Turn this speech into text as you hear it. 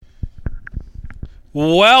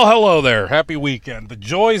Well, hello there. Happy weekend. The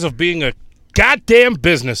joys of being a goddamn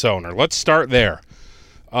business owner. Let's start there.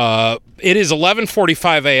 It is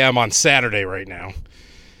 11:45 a.m. on Saturday right now,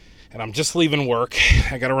 and I'm just leaving work.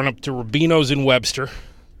 I got to run up to Rubino's in Webster,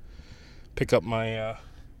 pick up my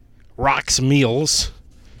Rock's meals.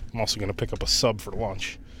 I'm also going to pick up a sub for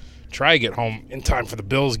lunch. Try to get home in time for the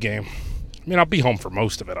Bills game. I mean, I'll be home for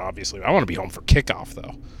most of it, obviously. I want to be home for kickoff,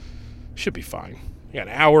 though. Should be fine. I got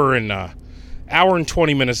an hour and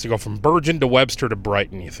 20 minutes to go from Bergen to Webster to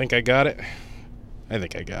Brighton. You think I got it? I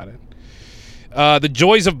think I got it. The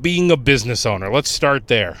joys of being a business owner. Let's start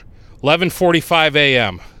there. 11:45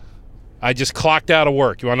 a.m. I just clocked out of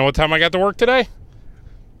work. You want to know what time I got to work today?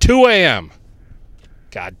 2 a.m.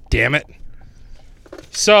 God damn it.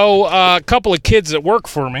 So a couple of kids that work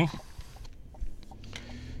for me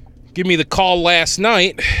give me the call last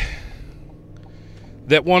night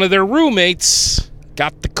that one of their roommates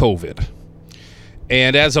got the COVID.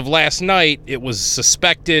 And as of last night, it was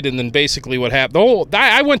suspected, and then basically what happened...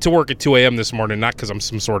 I went to work at 2 a.m. this morning, not because I'm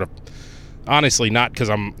some sort of... Honestly, not because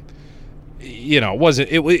I'm...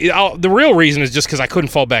 the real reason is just because I couldn't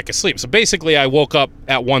fall back asleep. So basically, I woke up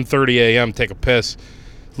at 1:30 a.m., take a piss,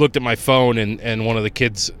 looked at my phone, and one of the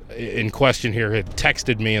kids in question here had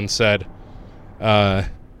texted me and said,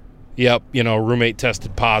 yep, roommate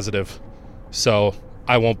tested positive, so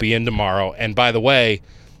I won't be in tomorrow. And by the way...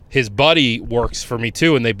 his buddy works for me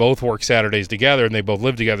too, and they both work Saturdays together, and they both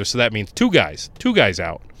live together, so that means two guys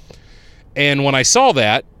out. And when I saw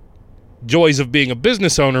that, joys of being a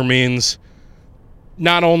business owner means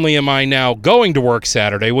not only am I now going to work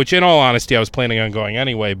Saturday, which in all honesty I was planning on going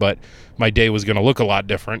anyway, but my day was going to look a lot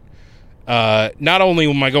different. Not only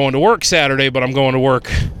am I going to work Saturday, but I'm going to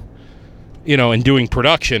work, and doing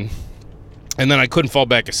production. And then I couldn't fall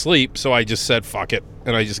back asleep, so I just said, fuck it.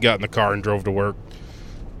 And I just got in the car and drove to work.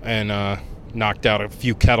 And knocked out a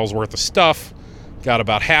few kettles worth of stuff. Got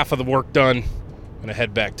about half of the work done. I'm going to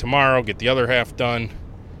head back tomorrow, get the other half done,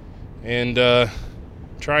 and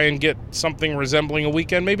try and get something resembling a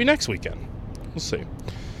weekend maybe next weekend. We'll see.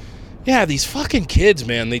 Yeah, these fucking kids,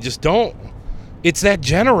 man, they just don't... It's that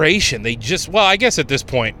generation. They just... Well, I guess at this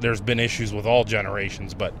point there's been issues with all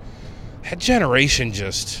generations, but that generation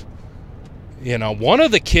just... one of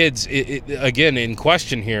the kids, again, in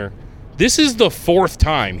question here... This is the fourth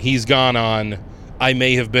time he's gone on I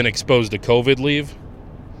may have been exposed to COVID leave.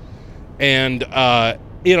 And,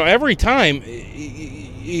 every time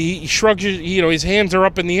he shrugs, his hands are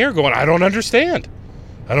up in the air going, I don't understand.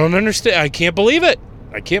 I can't believe it.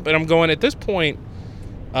 But I'm going, at this point,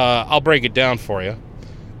 I'll break it down for you.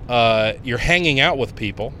 You're hanging out with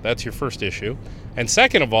people. That's your first issue. And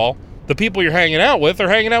second of all, the people you're hanging out with are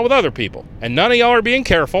hanging out with other people. And none of y'all are being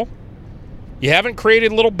careful. You haven't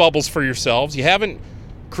created little bubbles for yourselves. You haven't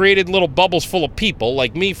created little bubbles full of people.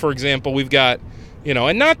 Like me, for example, we've got,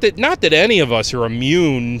 and not that any of us are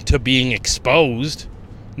immune to being exposed.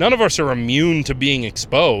 None of us are immune to being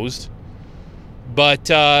exposed.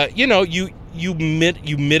 But, you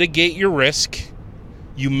mitigate your risk.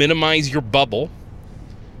 You minimize your bubble.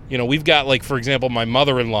 We've got, like, for example, my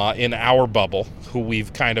mother-in-law in our bubble, who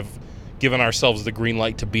we've kind of given ourselves the green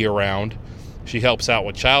light to be around. She helps out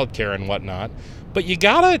with childcare and whatnot, but you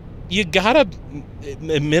gotta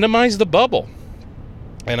minimize the bubble.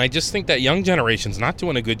 And I just think that young generation's not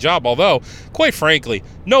doing a good job. Although, quite frankly,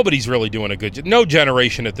 nobody's really doing a good job. No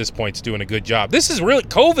generation at this point's doing a good job. This is really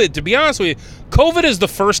COVID. To be honest with you, COVID is the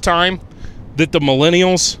first time that the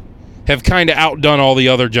millennials have kind of outdone all the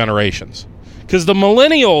other generations. Because the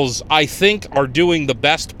millennials, I think, are doing the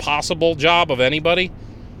best possible job of anybody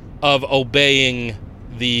of obeying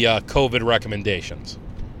the COVID recommendations.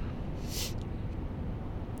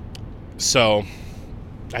 So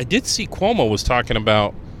I did see Cuomo was talking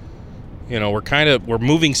about, we're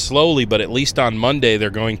moving slowly, but at least on Monday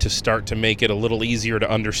they're going to start to make it a little easier to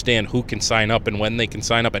understand who can sign up and when they can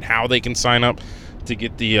sign up and how they can sign up to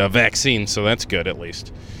get the vaccine. So that's good, at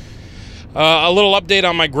least. A little update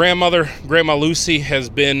on my grandmother. Grandma Lucy has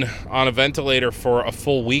been on a ventilator for a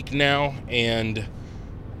full week now, and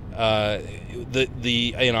I'm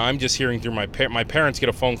just hearing through my parents get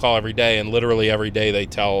a phone call every day, and literally every day they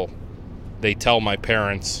tell my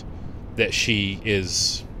parents that she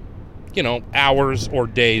is, hours or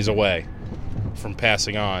days away from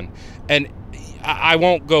passing on. And I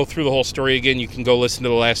won't go through the whole story again. You can go listen to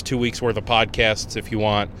the last 2 weeks worth of podcasts if you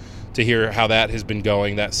want to hear how that has been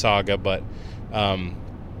going, that saga. But I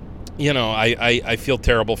feel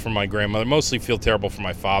terrible for my grandmother. Mostly feel terrible for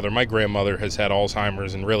my father. My grandmother has had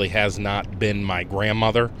Alzheimer's and really has not been my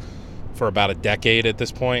grandmother for about a decade at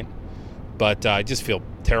this point. But I just feel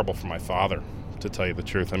terrible for my father to tell you the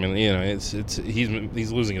truth. I mean,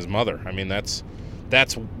 he's losing his mother. I mean, that's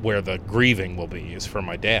where the grieving will be, is for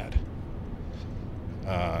my dad.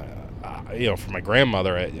 For my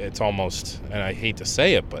grandmother, it's almost, and I hate to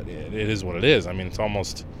say it, but it is what it is. I mean, it's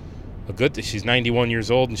almost a good thing. She's 91 years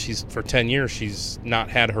old, and for 10 years, she's not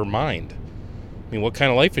had her mind. I mean, what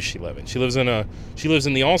kind of life is she living? She lives in the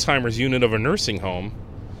Alzheimer's unit of a nursing home,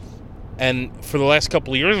 and for the last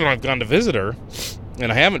couple of years when I've gone to visit her,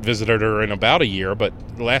 and I haven't visited her in about a year, but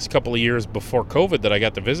the last couple of years before COVID that I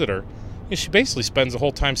got to visit her, she basically spends the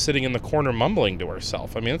whole time sitting in the corner mumbling to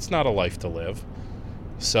herself. I mean, it's not a life to live.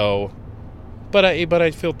 So, but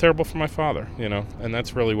I feel terrible for my father, and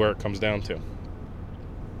that's really where it comes down to.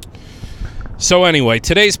 So anyway,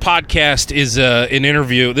 today's podcast is an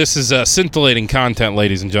interview. This is scintillating content,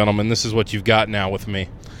 ladies and gentlemen. This is what you've got now with me,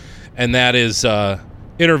 and that is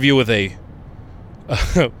interview with a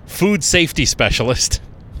food safety specialist.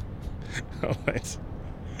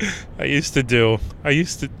 I used to do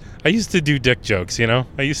dick jokes,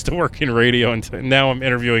 I used to work in radio, and now I'm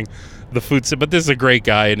interviewing the food. But this is a great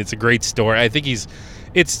guy, and it's a great story. I think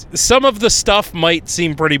it's some of the stuff might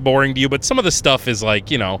seem pretty boring to you, but some of the stuff is like,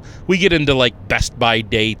 we get into like best by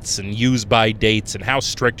dates and use by dates and how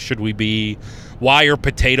strict should we be? Why are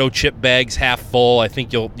potato chip bags half full? I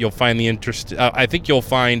think you'll find the interest. I think you'll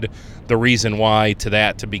find the reason why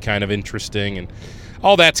to be kind of interesting, and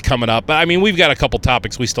all that's coming up. I mean, we've got a couple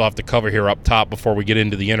topics we still have to cover here up top before we get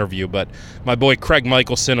into the interview, but my boy Craig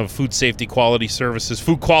Michelsen of Food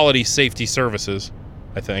Quality Safety Services,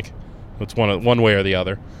 I think. It's one way or the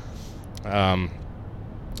other.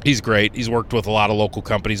 He's great. He's worked with a lot of local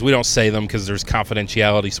companies. We don't say them because there's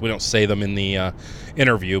confidentiality, so we don't say them in the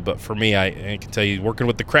interview, but for me, I can tell you, working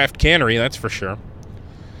with the Craft Cannery, that's for sure.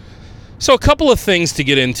 So a couple of things to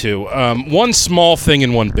get into. One small thing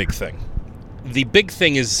and one big thing. The big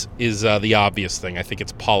thing is the obvious thing. I think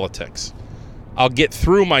it's politics. I'll get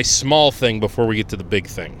through my small thing before we get to the big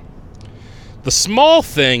thing. The small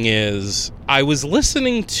thing is I was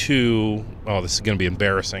listening to, this is going to be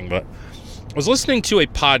embarrassing, but I was listening to a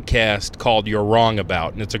podcast called You're Wrong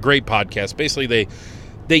About, and it's a great podcast. Basically,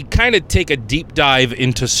 they kind of take a deep dive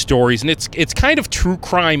into stories, and it's kind of true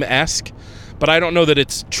crime-esque, but I don't know that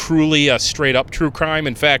it's truly a straight-up true crime.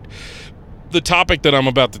 In fact, the topic that I'm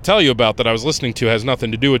about to tell you about that I was listening to has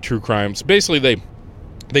nothing to do with true crimes. Basically,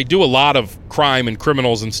 they do a lot of crime and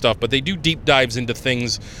criminals and stuff, but they do deep dives into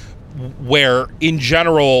things where, in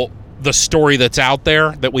general, the story that's out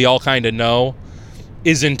there that we all kind of know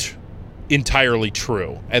isn't entirely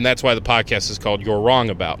true. And that's why the podcast is called You're Wrong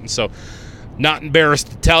About. And so, not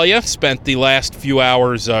embarrassed to tell you, spent the last few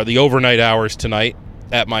hours, the overnight hours tonight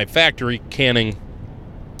at my factory canning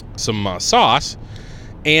some sauce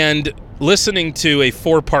and listening to a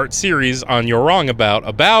 4-part series on You're Wrong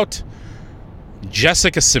About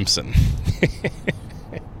Jessica Simpson.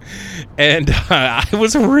 And it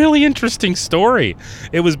was a really interesting story.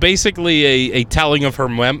 It was basically a telling of her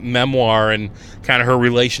memoir and kind of her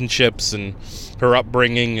relationships and her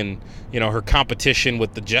upbringing and, her competition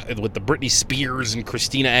with the Britney Spears and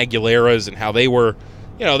Christina Aguileras and how they were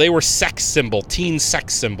teen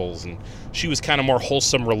sex symbols. And she was kind of more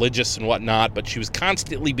wholesome, religious and whatnot, but she was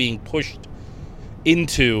constantly being pushed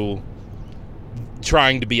into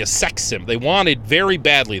trying to be a sex symbol. They wanted very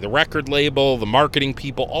badly, the record label, the marketing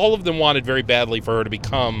people, all of them wanted very badly for her to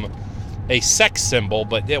become a sex symbol,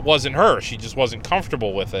 but it wasn't her. She just wasn't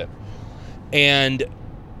comfortable with it. And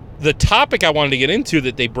the topic I wanted to get into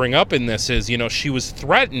that they bring up in this is, she was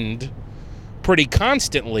threatened pretty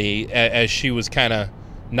constantly as she was kind of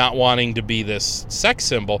not wanting to be this sex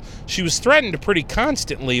symbol. She was threatened pretty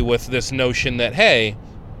constantly with this notion that, hey,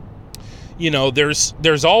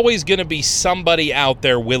 there's always going to be somebody out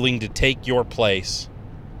there willing to take your place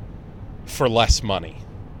for less money.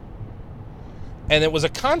 And it was a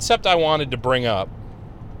concept I wanted to bring up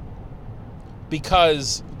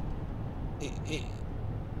because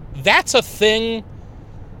that's a thing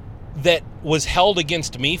that was held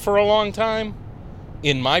against me for a long time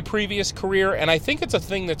in my previous career, and I think it's a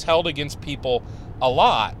thing that's held against people a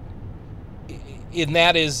lot. And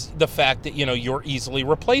that is the fact that, you're easily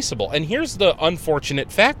replaceable. And here's the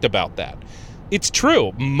unfortunate fact about that. It's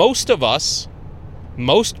true. Most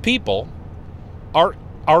people are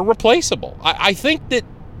replaceable. I think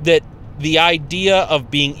that the idea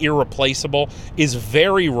of being irreplaceable is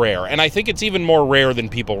very rare. And I think it's even more rare than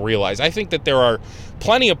people realize. I think that there are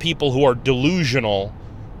plenty of people who are delusional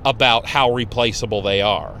about how replaceable they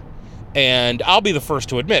are. And I'll be the first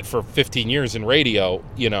to admit, for 15 years in radio,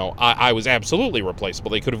 I was absolutely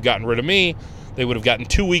replaceable. They could have gotten rid of me. They would have gotten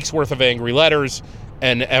 2 weeks worth of angry letters,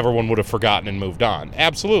 and everyone would have forgotten and moved on.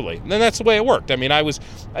 Absolutely. And that's the way it worked. I mean,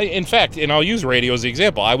 in fact, and I'll use radio as the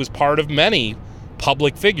example, I was part of many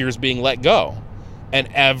public figures being let go. And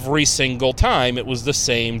every single time it was the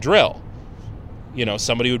same drill. You know,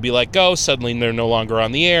 somebody would be let go, suddenly they're no longer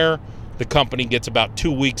on the air. The company gets about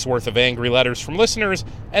 2 weeks worth of angry letters from listeners,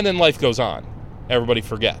 and then life goes on. Everybody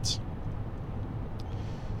forgets.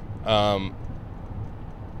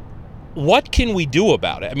 What can we do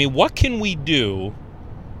about it? I mean, what can we do?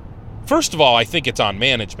 First of all, I think it's on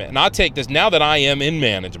management. And I'll take this, now that I am in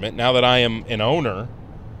management, now that I am an owner,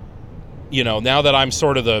 you know, now that I'm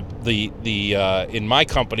sort of the in my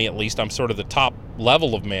company at least, I'm sort of the top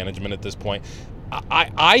level of management at this point.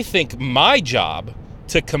 I think my job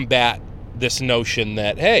to combat this notion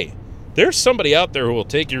that, hey, there's somebody out there who will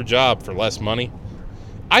take your job for less money.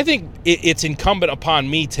 I think it's incumbent upon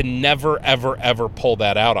me to never, ever, ever pull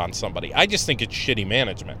that out on somebody. I just think it's shitty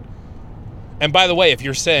management. And by the way, if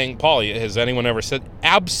you're saying, Paul, has anyone ever said?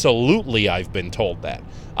 Absolutely, I've been told that.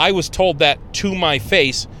 I was told that to my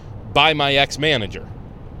face by my ex-manager.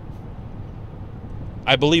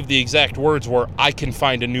 I believe the exact words were, I can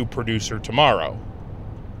find a new producer tomorrow.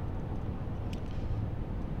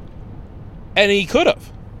 And he could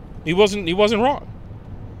have. He wasn't wrong.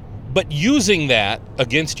 But using that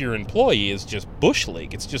against your employee is just bush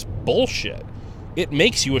league. It's just bullshit. It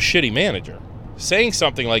makes you a shitty manager. Saying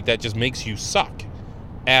something like that just makes you suck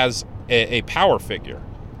as a power figure.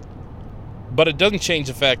 But it doesn't change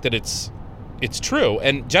the fact that it's true.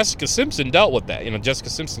 And Jessica Simpson dealt with that. You know, Jessica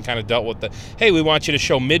Simpson kind of dealt with the, hey, we want you to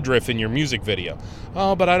show midriff in your music video.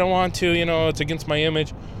 Oh, but I don't want to, you know, it's against my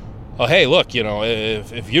image. Oh, hey, look, you know,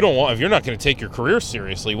 if you're not going to take your career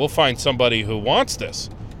seriously, we'll find somebody who wants this.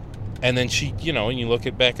 And then she, you know, and you look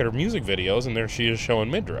back at her music videos, and there she is showing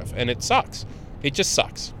midriff. And it sucks. It just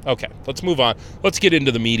sucks. Okay, let's move on. Let's get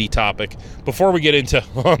into the meaty topic. Before we get into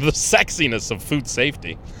the sexiness of food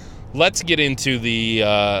safety, let's get into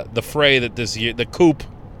the fray that this year, the coup.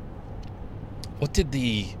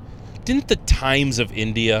 Didn't the Times of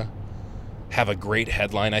India have a great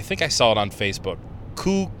headline? I think I saw it on Facebook.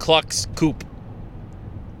 Ku Klux Coup.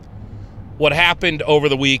 What happened over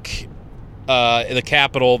the week in the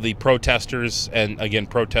Capitol, the protesters, and again,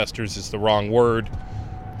 protesters is the wrong word,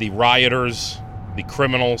 the rioters, the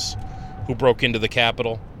criminals who broke into the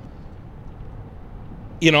Capitol.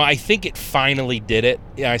 You know, I think it finally did it.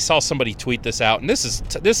 Yeah, I saw somebody tweet this out, and this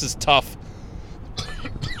is tough.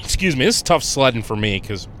 Excuse me, this is tough sledding for me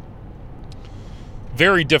because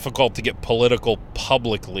very difficult to get political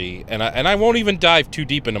publicly, and I won't even dive too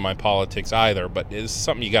deep into my politics either. But it's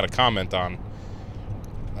something you got to comment on.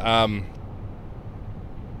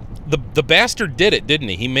 The bastard did it, didn't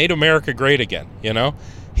he? He made America great again. You know,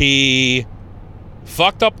 he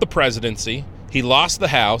fucked up the presidency, he lost the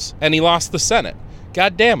House, and he lost the Senate.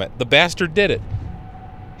 God damn it, the bastard did it.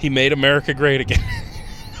 He made America great again.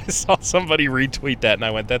 I saw somebody retweet that, and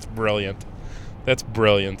I went, that's brilliant. That's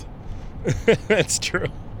brilliant. That's true.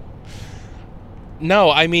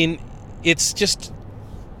 No, I mean, it's just,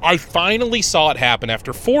 I finally saw it happen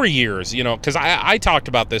after 4 years, you know, because I talked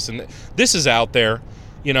about this, and this is out there.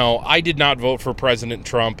 You know, I did not vote for President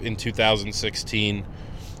Trump in 2016.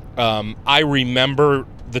 I remember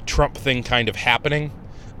the Trump thing kind of happening.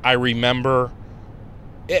 I remember,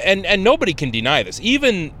 and nobody can deny this.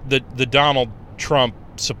 Even the Donald Trump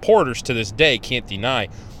supporters to this day can't deny.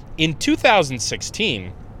 In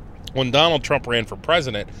 2016, when Donald Trump ran for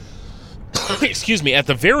president, excuse me, at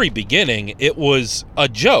the very beginning, it was a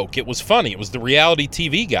joke. It was funny. It was the reality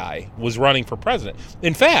TV guy was running for president.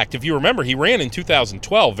 In fact, if you remember, he ran in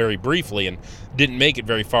 2012 very briefly and didn't make it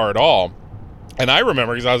very far at all. And I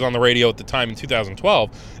remember, because I was on the radio at the time in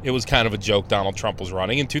 2012, it was kind of a joke Donald Trump was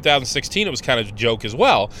running. In 2016, it was kind of a joke as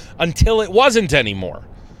well, until it wasn't anymore.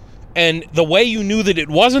 And the way you knew that it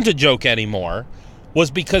wasn't a joke anymore was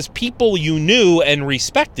because people you knew and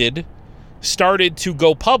respected started to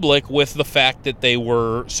go public with the fact that they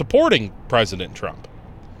were supporting President Trump.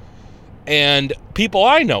 And people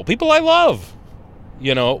I know, people I love,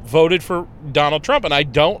 you know, voted for Donald Trump, and I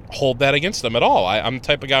don't hold that against them at all. I'm the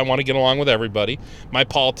type of guy I want to get along with everybody. My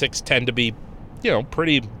politics tend to be, you know,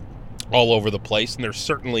 pretty all over the place, and there's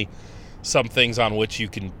certainly some things on which you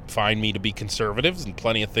can find me to be conservatives and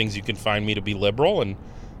plenty of things you can find me to be liberal, and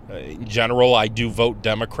in general, I do vote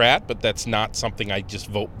Democrat, but that's not something I just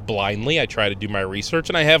vote blindly. I try to do my research,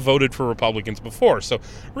 and I have voted for Republicans before. So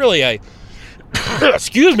really,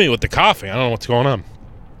 excuse me with the coffee. I don't know what's going on.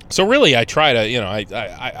 So really, I try to, you know,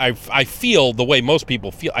 I feel the way most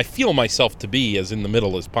people feel. I feel myself to be as in the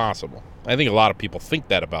middle as possible. I think a lot of people think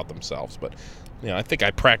that about themselves, but, you know, I think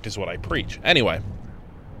I practice what I preach. Anyway,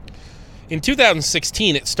 In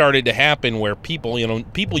 2016, it started to happen where people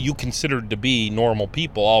you considered to be normal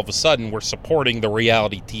people, all of a sudden were supporting the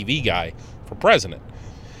reality TV guy for president.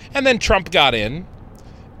 And then Trump got in,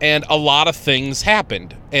 and a lot of things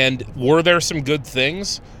happened. And were there some good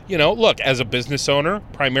things? Look, as a business owner,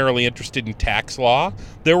 primarily interested in tax law,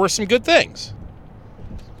 there were some good things.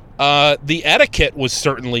 The etiquette was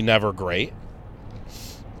certainly never great.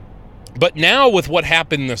 But now with what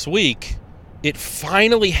happened this week, it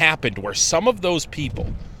finally happened where some of those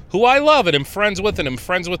people who I love and am friends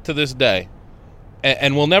with to this day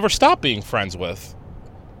and will never stop being friends with,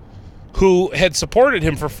 who had supported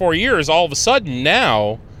him for 4 years, all of a sudden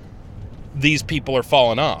now these people are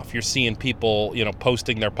falling off. You're seeing people,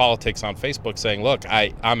 posting their politics on Facebook saying, look,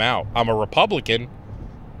 I'm out. I'm a Republican,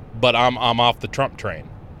 but I'm off the Trump train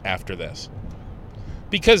after this.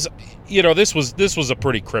 Because, this was a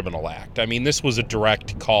pretty criminal act. I mean, this was a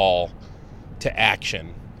direct call to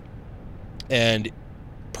action. And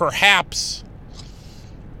perhaps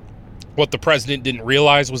what the president didn't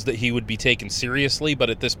realize was that he would be taken seriously,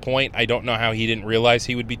 but at this point, I don't know how he didn't realize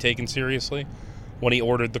he would be taken seriously when he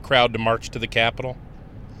ordered the crowd to march to the Capitol.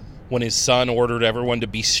 When his son ordered everyone to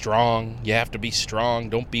be strong. You have to be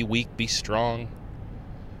strong. Don't be weak, be strong.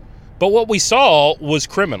 But what we saw was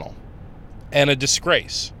criminal and a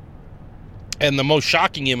disgrace. And the most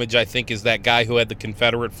shocking image, I think, is that guy who had the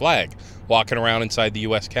Confederate flag walking around inside the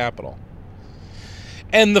U.S. Capitol.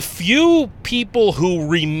 And the few people who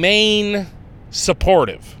remain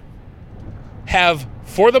supportive have,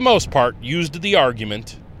 for the most part, used the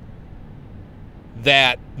argument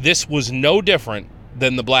that this was no different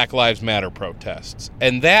than the Black Lives Matter protests.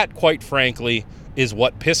 And that, quite frankly, is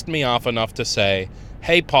what pissed me off enough to say,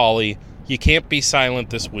 hey, Paulie, you can't be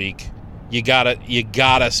silent this week. You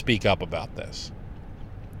gotta speak up about this.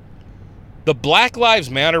 The Black Lives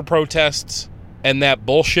Matter protests and that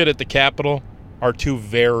bullshit at the Capitol are two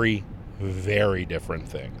very, very different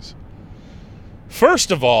things.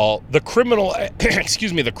 First of all, the criminal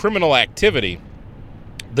activity,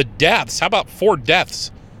 the deaths, how about 4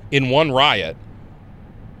 deaths in one riot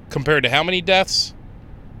compared to how many deaths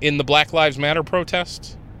in the Black Lives Matter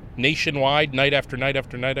protests nationwide, night after night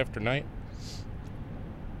after night after night?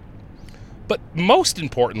 But most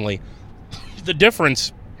importantly, the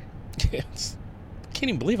difference, I can't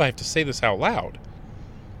even believe I have to say this out loud.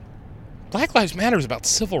 Black Lives Matter is about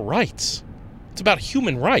civil rights. It's about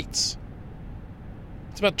human rights.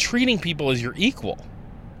 It's about treating people as your equal.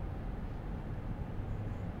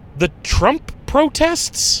 The Trump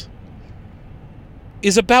protests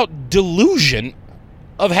is about delusion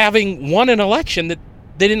of having won an election that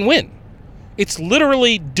they didn't win. It's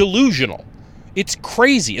literally delusional. It's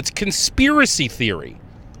crazy. It's conspiracy theory.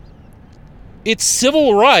 It's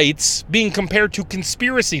civil rights being compared to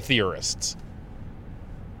conspiracy theorists.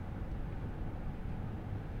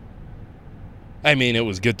 I mean, it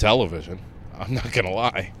was good television. I'm not going to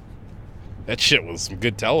lie. That shit was some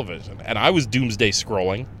good television. And I was doomsday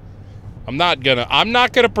scrolling. I'm not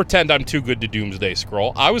gonna pretend I'm too good to doomsday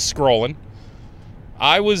scroll. I was scrolling.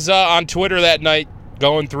 I was on Twitter that night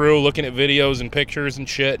going through, looking at videos and pictures and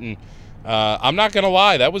shit, and I'm not going to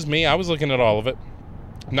lie, that was me. I was looking at all of it.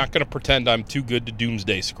 I'm not going to pretend I'm too good to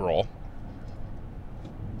doomsday scroll.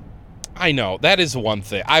 I know, that is one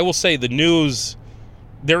thing. I will say the news,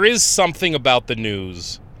 there is something about the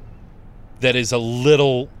news that is a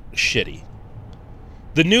little shitty.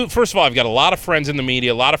 First of all, I've got a lot of friends in the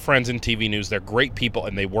media, a lot of friends in TV news. They're great people,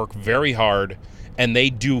 and they work very hard, and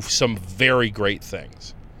they do some very great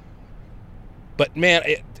things. But, man,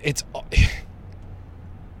 it's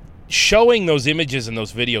showing those images and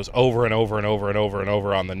those videos over and over and over and over and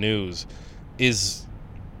over on the news it's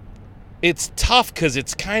tough because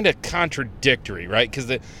it's kind of contradictory, right? Because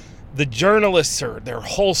the journalists they're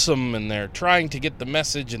wholesome and they're trying to get the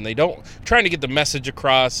message, and trying to get the message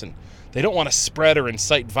across, and they don't want to spread or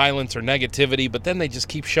incite violence or negativity, but then they just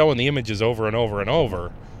keep showing the images over and over and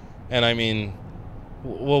over. And I mean,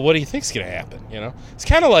 well, what do you think's going to happen? It's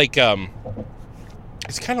kind of like,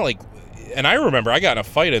 and I remember I got in a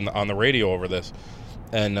fight on the radio over this,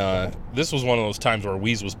 and this was one of those times where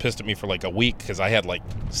Weeze was pissed at me for like a week because I had like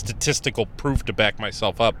statistical proof to back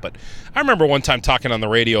myself up. But I remember one time talking on the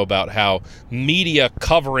radio about how media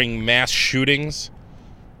covering mass shootings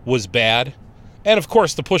was bad. And of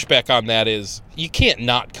course the pushback on that is you can't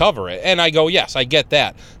not cover it. And I go, yes, I get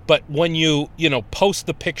that. But when you post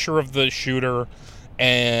the picture of the shooter,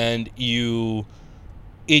 and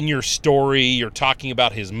in your story, you're talking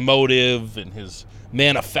about his motive and his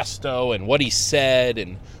manifesto and what he said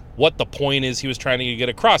and what the point is he was trying to get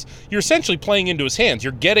across, you're essentially playing into his hands.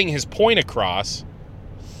 You're getting his point across,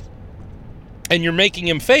 And you're making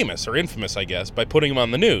him famous, or infamous, I guess, by putting him on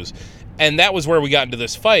the news. And that was where we got into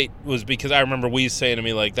this fight, was because I remember Weeze saying to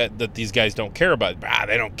me, like, that these guys don't care about it.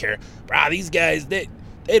 They don't care. These guys, they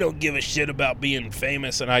don't give a shit about being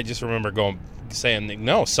famous. And I just remember saying,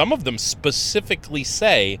 no, some of them specifically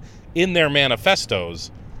say in their manifestos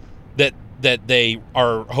that they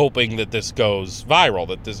are hoping that this goes viral,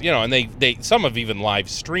 that this, and they some have even live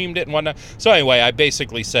streamed it and whatnot. So anyway, I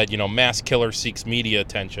basically said, mass killer seeks media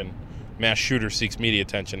attention. Mass shooter seeks media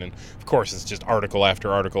attention, and of course it's just article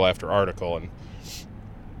after article after article, and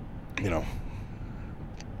I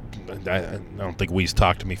don't think Weeze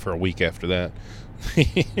talked to me for a week after that.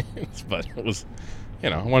 But it was,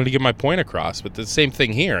 I wanted to get my point across. But the same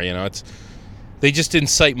thing here, they just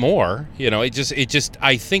incite more. It just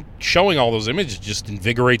I think showing all those images just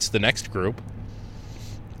invigorates the next group.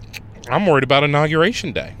 I'm worried about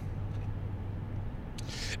Inauguration Day.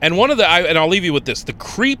 And and I'll leave you with this, the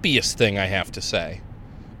creepiest thing I have to say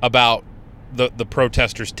about the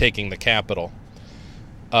protesters taking the Capitol.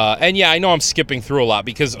 And yeah, I know I'm skipping through a lot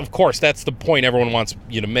because, of course, that's the point everyone wants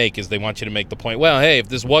you to make, is they want you to make the point, well, hey, if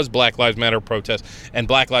this was Black Lives Matter protest and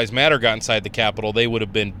Black Lives Matter got inside the Capitol, they would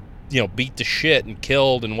have been, beat to shit and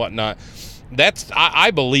killed and whatnot. I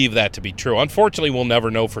believe that to be true. Unfortunately, we'll never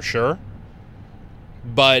know for sure.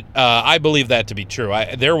 But I believe that to be true.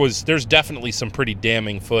 There's definitely some pretty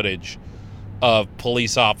damning footage of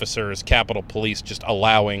police officers, Capitol Police, just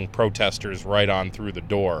allowing protesters right on through the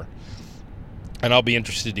door. And I'll be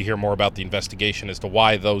interested to hear more about the investigation as to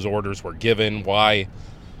why those orders were given. Why,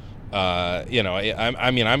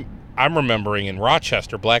 I'm remembering in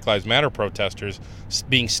Rochester, Black Lives Matter protesters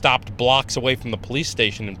being stopped blocks away from the police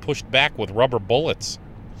station and pushed back with rubber bullets.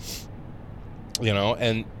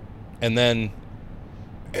 And then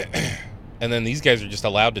these guys are just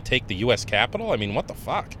allowed to take the U.S. Capitol? I mean, what the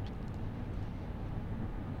fuck?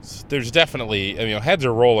 There's definitely, heads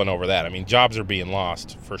are rolling over that. I mean, jobs are being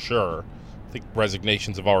lost, for sure. I think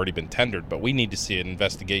resignations have already been tendered, but we need to see an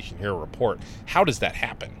investigation here, a report. How does that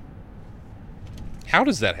happen? How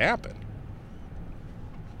does that happen?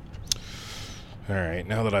 All right,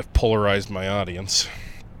 now that I've polarized my audience...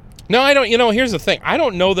 No, I don't. Here's the thing. I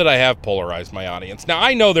don't know that I have polarized my audience. Now,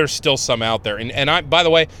 I know there's still some out there. And I, by the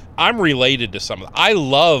way, I'm related to some of them. I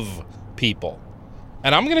love people.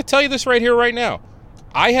 And I'm going to tell you this right here, right now.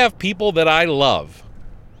 I have people that I love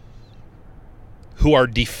who are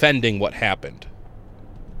defending what happened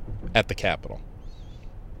at the Capitol.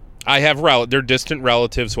 I have they're distant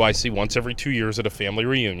relatives who I see once every 2 years at a family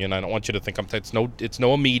reunion. I don't want you to think it's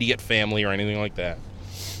no immediate family or anything like that.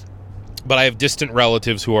 But I have distant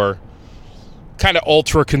relatives who are kind of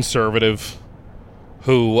ultra-conservative,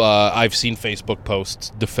 who I've seen Facebook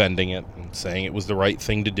posts defending it and saying it was the right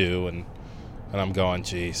thing to do, and I'm going,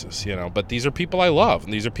 Jesus, But these are people I love,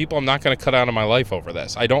 and these are people I'm not going to cut out of my life over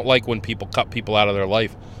this. I don't like when people cut people out of their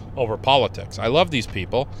life over politics. I love these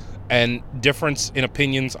people, and difference in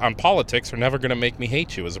opinions on politics are never going to make me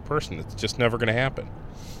hate you as a person. It's just never going to happen.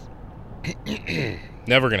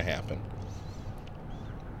 Never going to happen.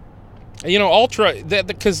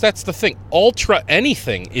 Because that's the thing. Ultra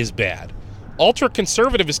anything is bad. Ultra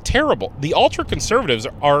conservative is terrible. The ultra conservatives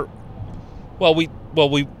are,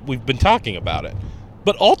 we've been talking about it,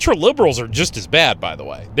 but ultra liberals are just as bad. By the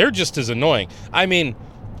way, they're just as annoying. I mean,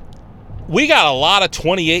 we got a lot of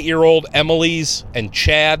 28-year-old Emilys and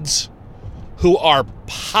Chads who are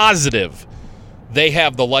positive they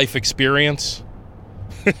have the life experience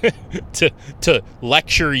to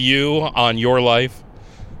lecture you on your life.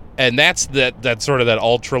 And that's that sort of that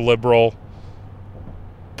ultra liberal.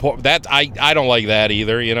 That I don't like that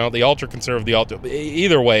either. The ultra conservative,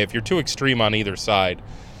 either way. If you're too extreme on either side,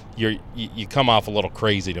 you come off a little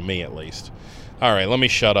crazy to me, at least. All right, let me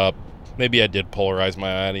shut up. Maybe I did polarize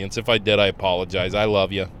my audience. If I did, I apologize. I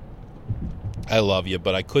love you,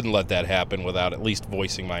 but I couldn't let that happen without at least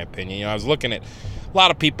voicing my opinion. I was looking at a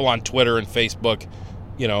lot of people on Twitter and Facebook,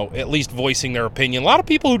 at least voicing their opinion. A lot of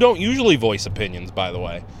people who don't usually voice opinions, by the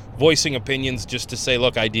way. Voicing opinions just to say,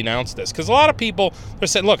 look, I denounce this. Because a lot of people are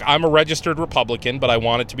saying, look, I'm a registered Republican, but I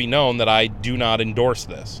want it to be known that I do not endorse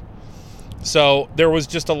this. So there was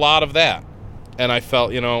just a lot of that. And I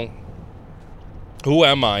felt, who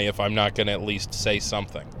am I if I'm not going to at least say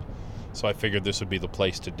something? So I figured this would be the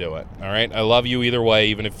place to do it. All right? I love you either way,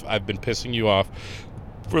 even if I've been pissing you off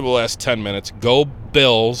for the last 10 minutes. Go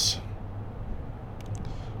Bills.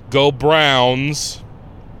 Go Browns.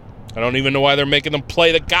 I don't even know why they're making them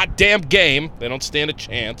play the goddamn game. They don't stand a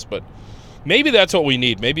chance, but maybe that's what we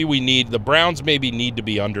need. Maybe the Browns need to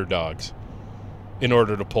be underdogs in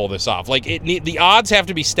order to pull this off. Like the odds have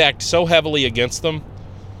to be stacked so heavily against them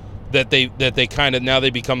that they kind of, now they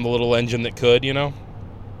become the little engine that could, And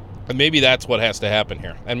maybe that's what has to happen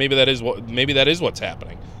here. And maybe that is what's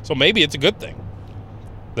happening. So maybe it's a good thing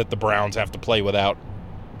that the Browns have to play without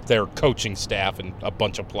their coaching staff and a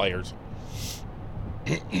bunch of players.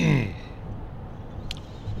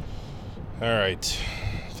 All right.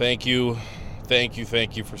 Thank you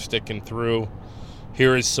for sticking through.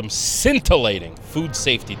 Here is some scintillating food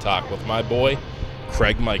safety talk with my boy,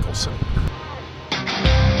 Craig Michelsen.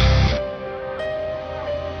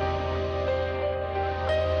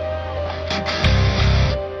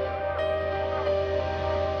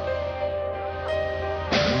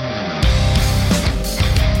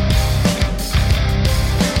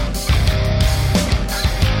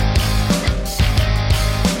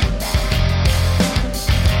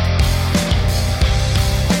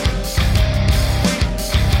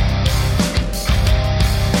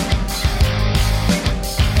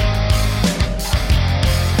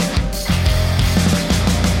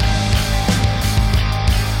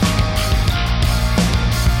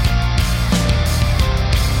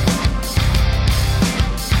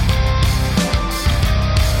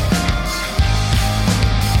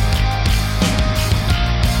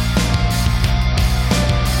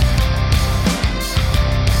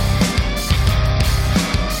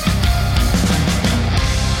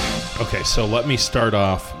 So let me start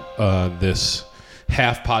off this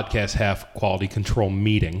half podcast, half quality control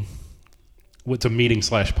meeting. It's a meeting /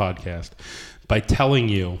 podcast by telling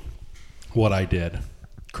you what I did,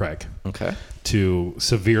 Craig. Okay. To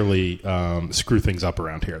severely screw things up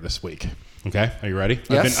around here this week. Okay, are you ready?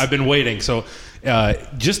 Yes. I've been waiting. So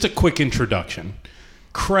just a quick introduction.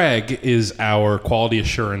 Craig is our quality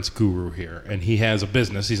assurance guru here, and he has a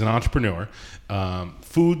business. He's an entrepreneur.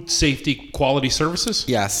 Food safety quality services?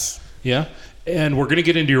 Yes. Yeah? And we're going to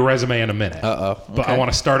get into your resume in a minute. Okay. But I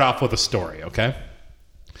want to start off with a story, okay?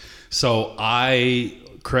 So by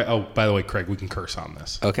the way, Craig, we can curse on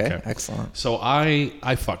this. Okay. Excellent. So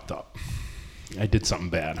I fucked up. I did something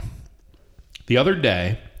bad. The other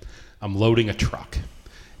day, I'm loading a truck.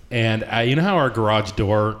 And you know how our garage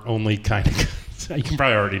door only kind of... You can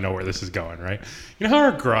probably already know where this is going, right? You know how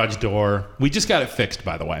our garage door... We just got it fixed,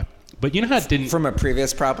 by the way. But you know how it didn't... From a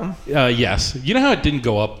previous problem? Yes. You know how it didn't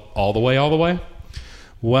go up all the way?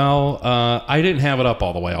 Well, I didn't have it up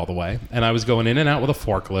all the way. And I was going in and out with a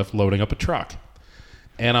forklift, loading up a truck.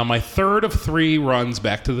 And on my third of 3 runs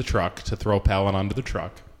back to the truck to throw a pallet onto the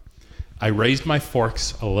truck, I raised my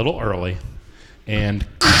forks a little early and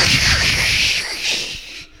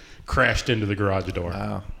crashed into the garage door.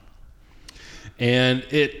 Wow. And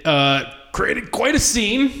it created quite a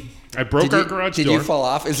scene. I broke our garage door. Did you fall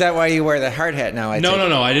off? Is that why you wear the hard hat now?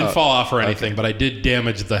 No. I didn't fall off or anything, but I did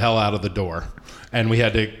damage the hell out of the door. And we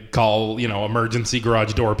had to call, emergency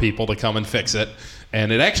garage door people to come and fix it.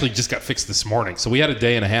 And it actually just got fixed this morning. So we had a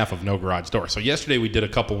day and a half of no garage door. So yesterday we did a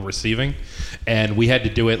couple receiving, and we had to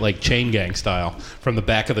do it like chain gang style from the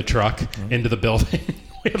back of the truck into the building.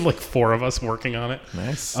 We had like 4 of us working on it.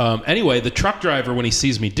 Nice. Anyway, the truck driver, when he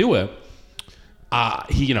sees me do it,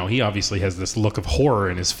 he obviously has this look of horror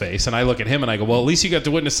in his face, and I look at him and I go, well, at least you got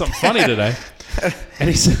to witness something funny today. And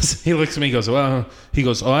he looks at me and goes, oh,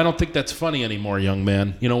 I don't think that's funny anymore, young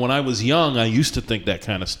man. When I was young, I used to think that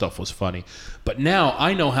kind of stuff was funny. But now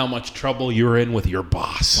I know how much trouble you're in with your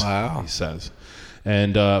boss, wow. He says.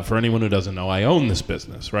 And for anyone who doesn't know, I own this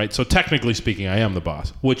business, right? So technically speaking, I am the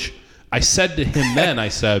boss, which I said to him then,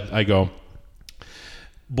 I go,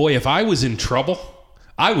 boy, if I was in trouble,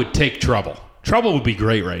 I would take trouble. Trouble would be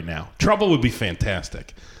great right now. Trouble would be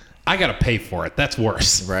fantastic. I got to pay for it. That's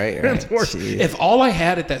worse. Right. That's worse. Jeez. If all I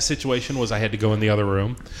had at that situation was I had to go in the other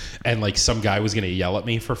room and like some guy was going to yell at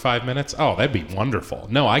me for 5 minutes, oh, that'd be wonderful.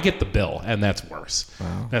 No, I get the bill, and that's worse.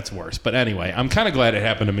 Wow. That's worse. But anyway, I'm kind of glad it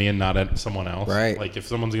happened to me and not at someone else. Right. Like if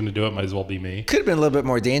someone's going to do it, might as well be me. Could have been a little bit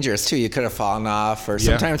more dangerous too. You could have fallen off, or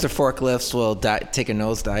sometimes the forklifts will take a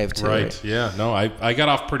nosedive too. Right. Yeah. No, I got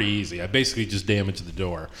off pretty easy. I basically just damaged the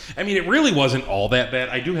door. I mean, it really wasn't all that bad.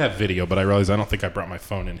 I do have video, but I realized I don't think I brought my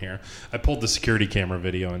phone in here. I pulled the security camera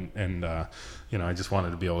video and I just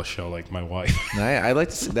wanted to be able to show like my wife. I'd like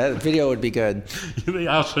to see that video. Would be good.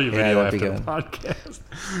 I'll show you video after the podcast.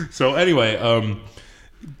 So anyway,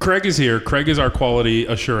 Craig is here. Craig is our quality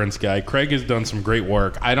assurance guy. Craig has done some great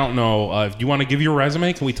work. I don't know. Do you want to give your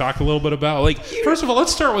resume? Can we talk a little bit about first of all,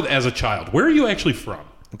 let's start with as a child. Where are you actually from?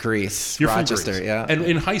 Greece. You're Rochester, from Greece. Yeah. And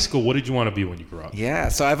in high school, what did you want to be when you grew up? Yeah,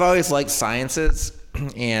 so I've always liked sciences.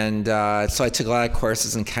 And so I took a lot of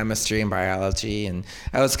courses in chemistry and biology, and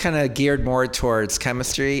I was kind of geared more towards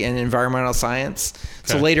chemistry and environmental science.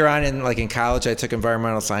 Okay. So later on in college, I took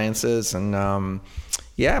environmental sciences, and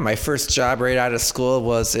Yeah, my first job right out of school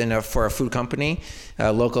was for a food company,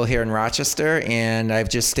 local here in Rochester, and I've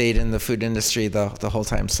just stayed in the food industry the whole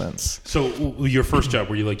time since. So your first job,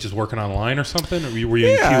 were you like just working online or something? Or were you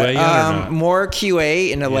in QA yet or not? More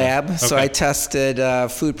QA in a lab. So Okay. I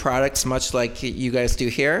tested food products much like you guys do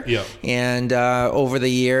here. Yeah. And over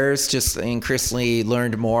the years, just increasingly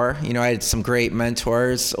learned more. I had some great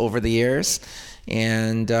mentors over the years.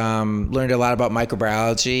 And learned a lot about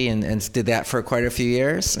microbiology and did that for quite a few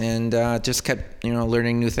years, and just kept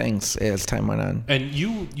learning new things as time went on. And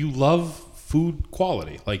you love food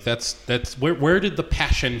quality, like that's where did the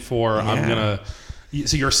passion for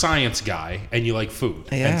so you're a science guy and you like food,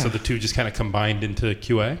 and so the two just kind of combined into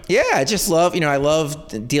QA? Yeah, I just love, I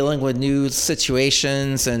love dealing with new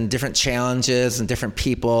situations and different challenges and different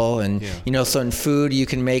people. And, so in food, you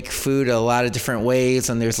can make food a lot of different ways,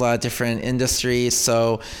 and there's a lot of different industries.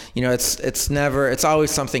 So, it's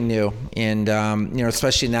always something new. And,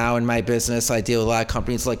 especially now in my business, I deal with a lot of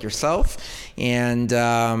companies like yourself. And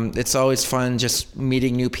it's always fun just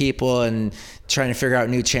meeting new people and trying to figure out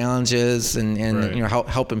new challenges and Right.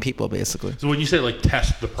 helping people basically. So when you say like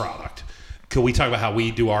test the product, could we talk about how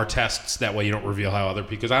we do our tests? That way you don't reveal how other,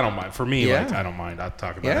 because I don't mind. For me, like I don't mind. I'll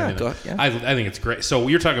talk about anything. I think it's great. So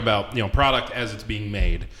you're talking about product as it's being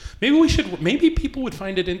made. Maybe people would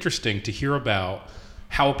find it interesting to hear about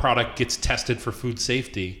how a product gets tested for food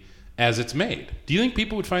safety as it's made. Do you think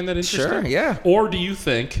people would find that interesting? Sure, yeah. Or do you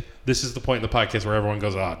think this is the point in the podcast where everyone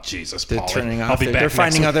goes, "Oh, Jesus, They're Paulie, turning I'll off. be back They're next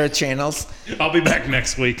finding week. other channels. I'll be back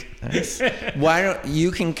next week." Nice. Why don't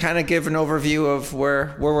you can kind of give an overview of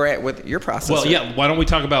where we're at with your process? Well, yeah. Why don't we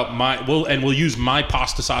talk about we'll use my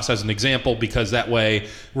pasta sauce as an example, because that way,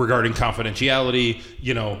 regarding confidentiality,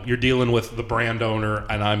 you're dealing with the brand owner,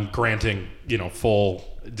 and I'm granting, full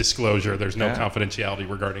disclosure. There's no confidentiality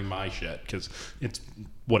regarding my shit, because it's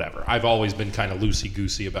whatever. I've always been kind of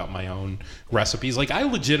loosey-goosey about my own recipes. Like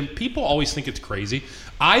people always think it's crazy.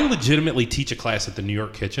 I legitimately teach a class at the New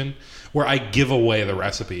York Kitchen where I give away the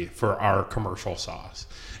recipe for our commercial sauce.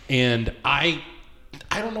 And I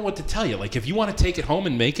don't know what to tell you. Like, if you want to take it home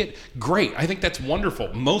and make it, great. I think that's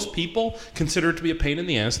wonderful. Most people consider it to be a pain in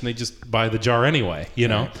the ass, and they just buy the jar anyway,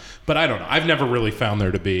 Right. But I don't know. I've never really found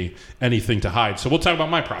there to be anything to hide. So we'll talk about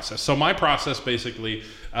my process. So my process basically,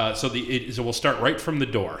 so we'll start right from the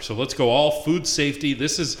door. So let's go all food safety.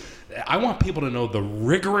 I want people to know the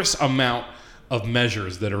rigorous amount of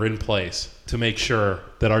measures that are in place to make sure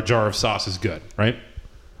that our jar of sauce is good, right?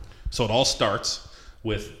 So it all starts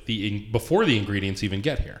with before the ingredients even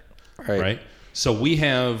get here, right? So we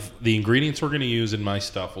have the ingredients we're going to use in my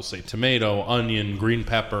stuff. We'll say tomato, onion, green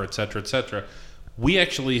pepper, et cetera, et cetera. We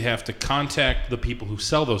actually have to contact the people who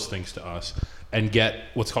sell those things to us and get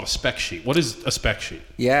what's called a spec sheet. What is a spec sheet?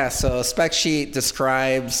 Yeah, so a spec sheet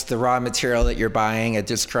describes the raw material that you're buying. It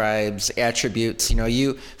describes attributes.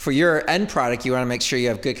 For your end product, you want to make sure you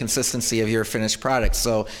have good consistency of your finished product.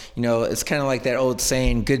 So, it's kind of like that old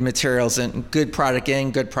saying, good materials in, good product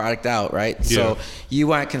in, good product out, right? Yeah. So you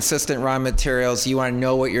want consistent raw materials. You want to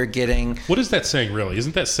know what you're getting. What is that saying really?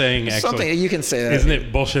 Isn't that saying actually? Something, you can say that. Isn't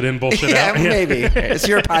it bullshit in, bullshit yeah, out? Maybe. It's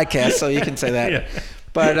your podcast, so you can say that. Yeah.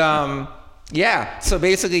 But, yeah, so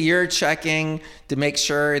basically you're checking to make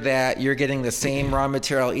sure that you're getting the same raw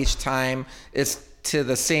material each time. It's to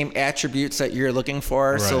the same attributes that you're looking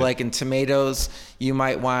for. Right. So like in tomatoes, you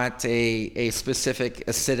might want a specific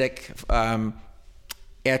acidic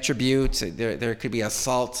attribute. There could be a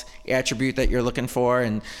salt attribute that you're looking for.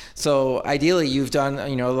 And so ideally you've done,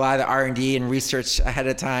 a lot of the R&D and research ahead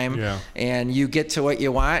of time, and you get to what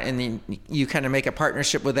you want, and then you kind of make a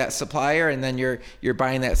partnership with that supplier, and then you're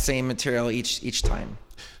buying that same material each time.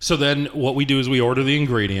 So then what we do is we order the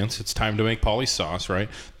ingredients. It's time to make Paulie's sauce, right?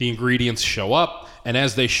 The ingredients show up, and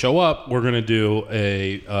as they show up, we're going to do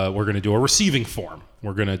a receiving form.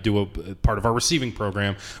 We're going to do a part of our receiving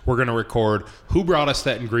program. We're going to record who brought us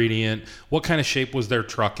that ingredient, what kind of shape was their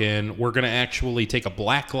truck in. We're going to actually take a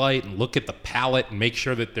black light and look at the pallet and make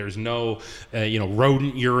sure that there's no,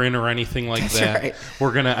 rodent urine or anything like that. Right.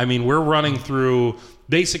 We're running through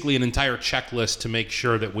basically an entire checklist to make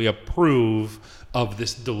sure that we approve of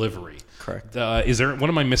this delivery. Correct. What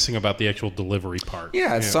am I missing about the actual delivery part?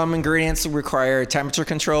 Yeah, some ingredients require temperature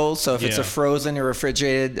control. So if it's a frozen or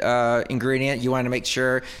refrigerated ingredient, you want to make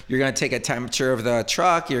sure you're going to take a temperature of the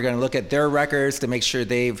truck. You're going to look at their records to make sure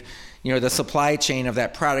they've, the supply chain of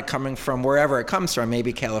that product coming from wherever it comes from,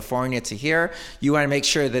 maybe California to here. You want to make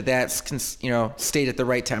sure that that's, stayed at the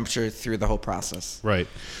right temperature through the whole process. Right.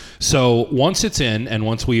 So once it's in and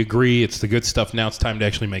once we agree it's the good stuff, now it's time to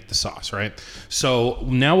actually make the sauce, right? So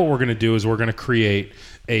now what we're going to do is we're going to create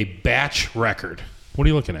a batch record. What are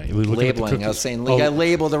you looking at? You looking Labeling. at the cookies? I was saying you got to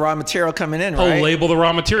label the raw material coming in, right? Oh, label the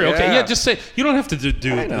raw material. Okay, Yeah. yeah, just say. You don't have to do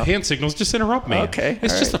hand signals. Just interrupt me. Okay,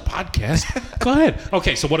 It's all just a podcast. Go ahead.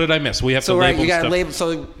 Okay, so what did I miss? We have to label you got to stuff. label.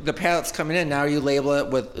 So the pallet's coming in. Now you label it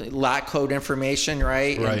with lot code information,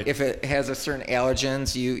 right? Right. And if it has a certain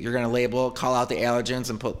allergens, you're going to label, call out the allergens,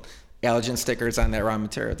 and put allergen stickers on that raw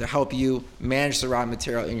material to help you manage the raw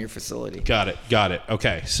material in your facility. Got it.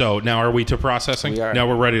 Okay, so now are we to processing? We are. Now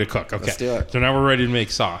we're ready to cook. Okay. Let's do it. So now we're ready to make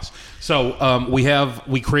sauce. So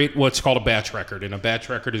we create what's called a batch record, and a batch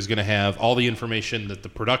record is going to have all the information that the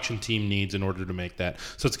production team needs in order to make that.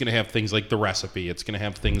 So it's going to have things like the recipe. It's going to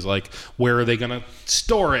have things like where are they going to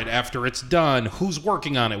store it after it's done, who's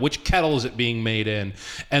working on it, which kettle is it being made in,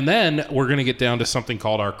 and then we're going to get down to something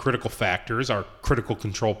called our critical factors, our critical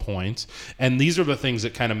control points, and these are the things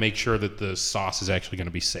that kind of make sure that the sauce is actually going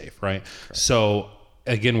to be safe, right? So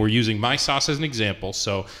again, we're using my sauce as an example.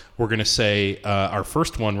 So we're going to say our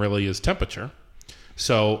first one really is temperature.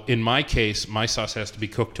 So in my case, my sauce has to be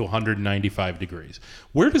cooked to 195 degrees.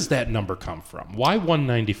 Where does that number come from? Why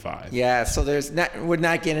 195? Yeah, so would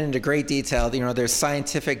not get into great detail. There's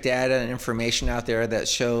scientific data and information out there that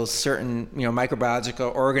shows certain,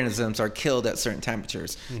 microbiological organisms are killed at certain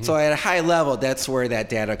temperatures. Mm-hmm. So at a high level, that's where that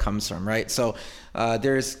data comes from, right? So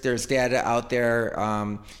there's data out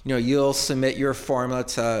there. You'll submit your formula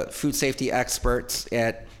to food safety experts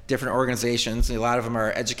at different organizations. A lot of them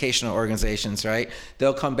are educational organizations, right?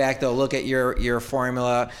 They'll come back, they'll look at your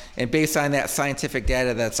formula, and based on that scientific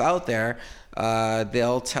data that's out there,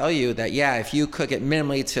 they'll tell you that, if you cook it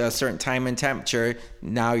minimally to a certain time and temperature,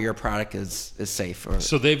 now your product is safe.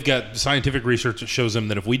 So they've got scientific research that shows them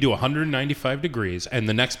that if we do 195 degrees, and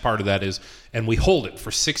the next part of that is, and we hold it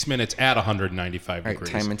for 6 minutes at 195 degrees.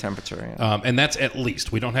 Time and temperature, yeah. And that's at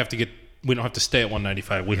least. We don't have to stay at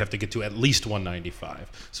 195. We have to get to at least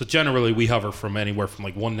 195. So generally, we hover from anywhere from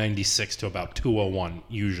like 196 to about 201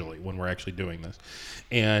 usually when we're actually doing this.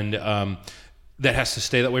 And that has to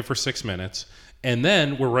stay that way for 6 minutes. And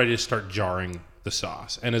then we're ready to start jarring the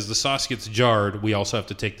sauce. And as the sauce gets jarred, we also have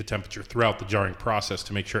to take the temperature throughout the jarring process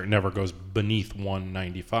to make sure it never goes beneath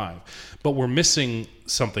 195. But we're missing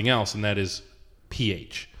something else, and that is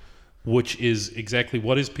pH. Which is exactly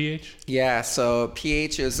what is pH? Yeah, so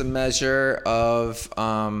pH is a measure of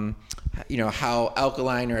how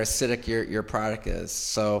alkaline or acidic your product is.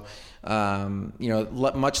 So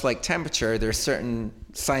much like temperature, there's certain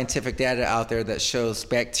scientific data out there that shows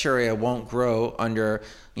bacteria won't grow under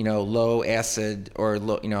low acid or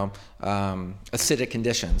low acidic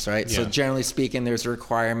conditions, right? Yeah. So generally speaking, there's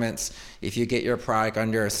requirements. If you get your product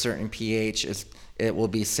under a certain pH, it will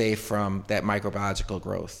be safe from that microbiological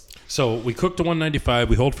growth. So we cook to 195,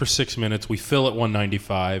 we hold for 6 minutes, we fill at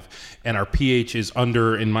 195, and our pH is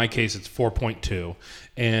under, in my case, it's 4.2.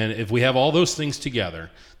 And if we have all those things together,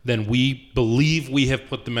 then we believe we have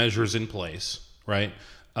put the measures in place, right?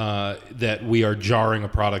 That we are jarring a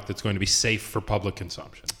product that's going to be safe for public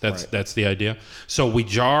consumption. That's the idea. So we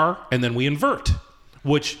jar and then we invert,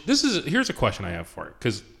 here's a question I have for it,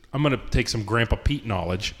 because I'm going to take some Grandpa Pete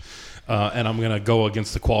knowledge. And I'm going to go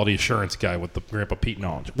against the quality assurance guy with the Grandpa Pete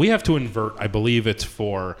knowledge. We have to invert. I believe it's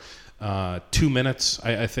for 2 minutes.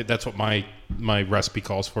 I think that's what my recipe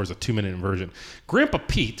calls for, is a 2-minute inversion. Grandpa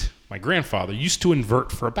Pete, my grandfather, used to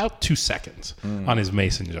invert for about 2 seconds on his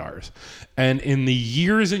mason jars. And in the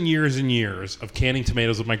years and years and years of canning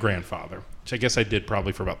tomatoes with my grandfather, which I guess I did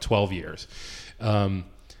probably for about 12 years,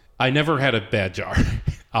 I never had a bad jar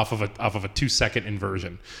off of a 2-second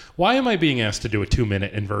inversion. Why am I being asked to do a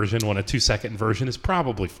 2-minute inversion when a 2-second inversion is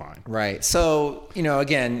probably fine? Right. So,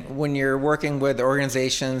 again, when you're working with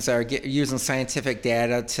organizations that are using scientific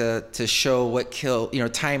data to show what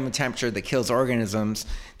time and temperature that kills organisms,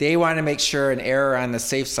 they want to make sure an error on the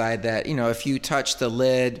safe side that, if you touch the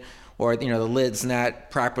lid or the lid's not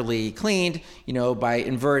properly cleaned, by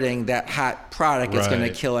inverting, that hot product is going to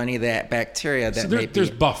kill any of that bacteria that there's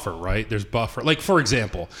buffer, right? There's buffer. Like, for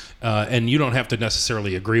example, and you don't have to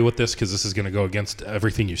necessarily agree with this because this is going to go against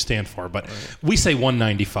everything you stand for, but we say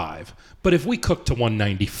 195. But if we cook to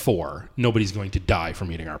 194, nobody's going to die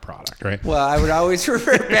from eating our product, right? Well, I would always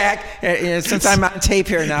revert back, since I'm on tape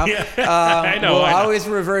here now. I know. We'll always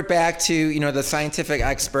revert back to the scientific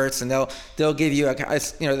experts, and they'll give you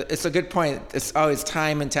it's a good point. It's always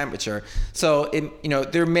time and temperature. So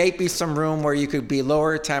there may be some room where you could be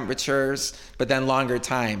lower temperatures, but then longer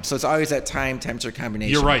time. So it's always that time temperature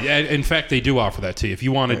combination. You're right. In fact, they do offer that to you. If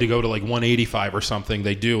you wanted to go to like 185 or something,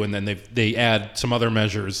 they do, and then they add some other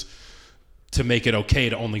measures to make it okay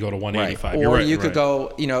to only go to 185. Right. Or you could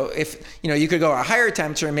go, if you could go a higher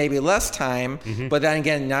temperature and maybe less time, but then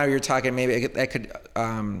again, now you're talking maybe that could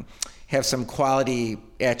have some quality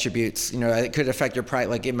attributes. It could affect your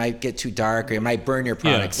product. Like it might get too dark, or it might burn your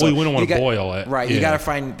product. Yeah. Well, we don't want to boil it. Right. You got to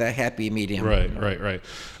find the happy medium. Right.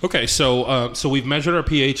 Okay. So we've measured our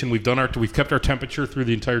pH and we've kept our temperature through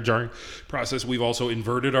the entire jarring process. We've also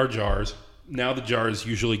inverted our jars. Now the jars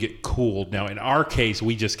usually get cooled. Now in our case,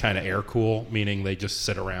 we just kind of air cool, meaning they just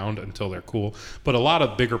sit around until they're cool. But a lot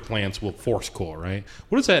of bigger plants will force cool, right?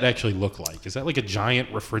 What does that actually look like? Is that like a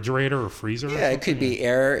giant refrigerator or freezer? Yeah, it could be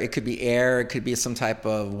air. It could be air. It could be some type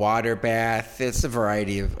of water bath. It's a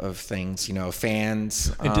variety of things.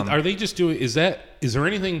 Fans. And are they just doing? Is there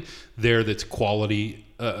anything there that's quality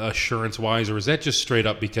assurance wise, or is that just straight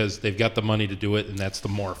up because they've got the money to do it and that's the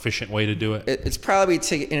more efficient way to do it? It's probably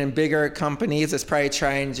in bigger companies, it's probably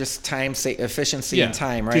trying just efficiency and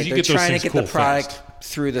time, right? They're trying to get the product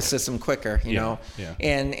through the system quicker, you know? Yeah.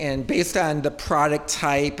 And based on the product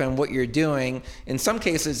type and what you're doing, in some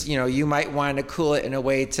cases, you might want to cool it in a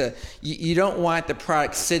way you don't want the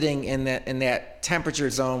product sitting in that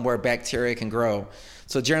temperature zone where bacteria can grow.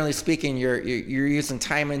 So generally speaking, you're using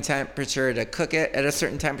time and temperature to cook it at a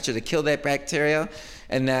certain temperature to kill that bacteria.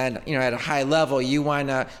 And then, at a high level, you want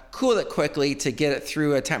to cool it quickly to get it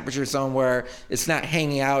through a temperature zone where it's not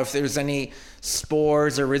hanging out. If there's any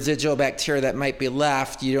spores or residual bacteria that might be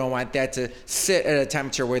left, you don't want that to sit at a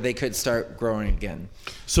temperature where they could start growing again.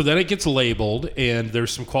 So then it gets labeled, and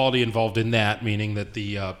there's some quality involved in that, meaning that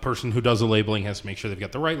the person who does the labeling has to make sure they've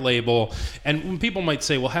got the right label. And people might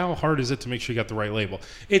say, well, how hard is it to make sure you got the right label?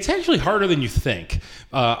 It's actually harder than you think.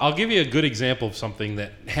 I'll give you a good example of something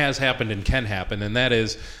that has happened and can happen, and that is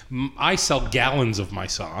I sell gallons of my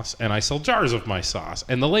sauce, and I sell jars of my sauce,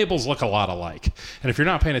 and the labels look a lot alike. And if you're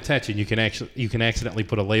not paying attention, you can accidentally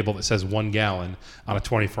put a label that says 1 gallon on a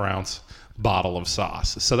 24-ounce bottle of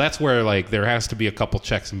sauce. So that's where there has to be a couple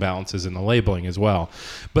checks and balances in the labeling as well.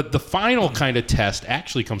 But the final kind of test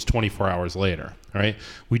actually comes 24 hours later, right?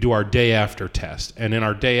 We do our day after test. And in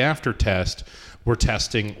our day after test, we're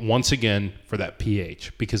testing once again for that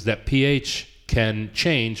pH, because that pH can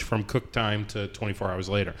change from cook time to 24 hours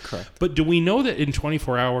later. Correct. But do we know that in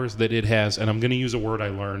 24 hours that it has, and I'm going to use a word I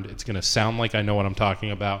learned, it's going to sound like I know what I'm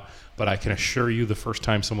talking about, but I can assure you the first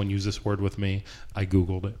time someone used this word with me, I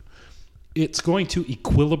Googled it. It's going to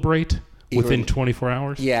equilibrate within 24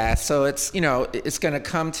 hours? Yeah, so it's going to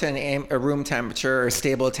come to a room temperature or a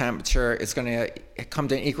stable temperature. It's going to come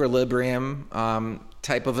to an equilibrium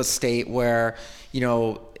type of a state where,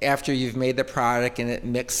 after you've made the product and it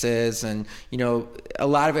mixes, and, a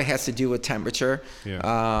lot of it has to do with temperature.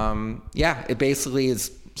 It basically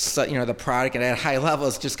is, the product at a high level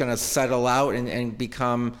is just going to settle out and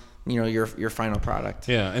become your final product.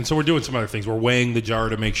 Yeah, and so we're doing some other things. We're weighing the jar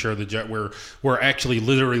to make sure we're actually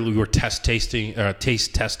literally taste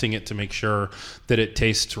testing it to make sure that it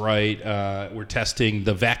tastes right. We're testing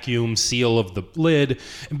the vacuum seal of the lid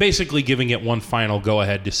and basically giving it one final go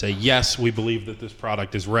ahead to say, yes, we believe that this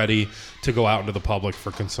product is ready to go out into the public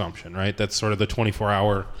for consumption, right? That's sort of the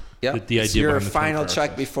 24-hour. Yep. The idea it's your final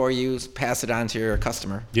check before you pass it on to your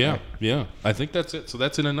customer. Yeah, yeah. I think that's it. So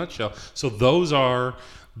that's in a nutshell. So those are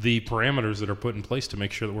the parameters that are put in place to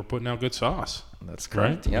make sure that we're putting out good sauce. That's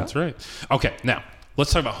correct. Right? Yeah. That's right. Okay, now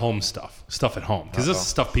let's talk about home stuff at home, because this is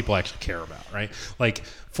stuff people actually care about, right? Like,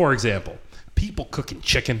 for example, people cooking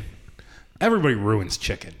chicken. Everybody ruins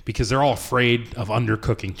chicken because they're all afraid of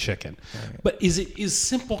undercooking chicken. Right. But is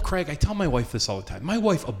simple, Craig? I tell my wife this all the time. My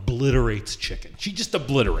wife obliterates chicken. She just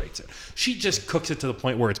obliterates it. She just cooks it to the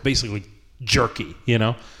point where it's basically jerky,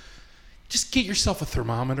 Just get yourself a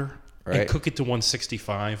thermometer. Right. And cook it to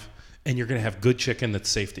 165, and you're going to have good chicken that's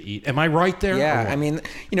safe to eat. Am I right there? Yeah, I mean,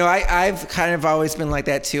 I've kind of always been like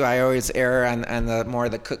that too. I always err on the more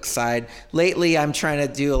the cook side. Lately, I'm trying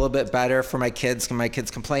to do a little bit better for my kids. My kids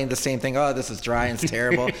complain the same thing. Oh, this is dry and it's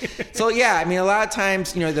terrible. So yeah, I mean, a lot of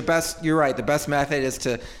times, you're right. The best method is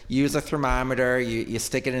to use a thermometer. You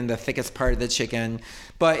stick it in the thickest part of the chicken.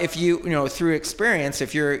 But if through experience,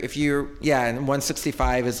 if you're, and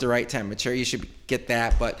 165 is the right temperature, you should get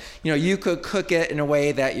that. But, you could cook it in a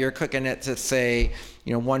way that you're cooking it to say,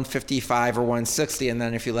 155 or 160. And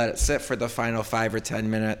then if you let it sit for the final 5 or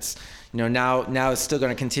 10 minutes, now it's still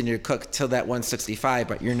going to continue to cook till that 165,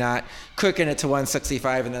 but you're not cooking it to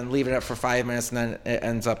 165 and then leaving it for 5 minutes and then it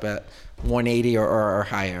ends up at 180 or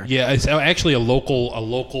higher. Yeah, it's actually a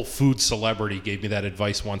local food celebrity gave me that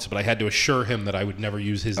advice once, but I had to assure him that I would never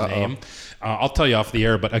use his name. I'll tell you off the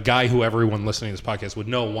air, but a guy who everyone listening to this podcast would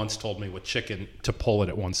know once told me with chicken to pull it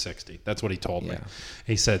at 160. That's what he told me.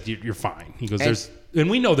 He said, you're fine. He goes, and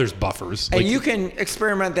we know there's buffers. And you can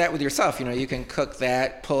experiment that with yourself. You can cook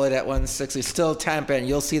that, pull it at 160, still temp it, and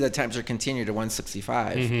you'll see the temperature continue to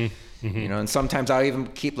 165. Mm-hmm. And sometimes I'll even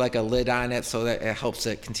keep like a lid on it so that it helps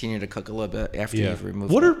it continue to cook a little bit after you've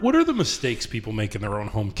removed it. What are the mistakes people make in their own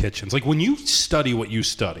home kitchens? Like when you study what you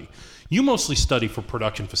study, you mostly study for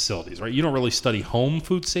production facilities, right? You don't really study home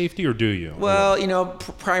food safety, or do you? Well,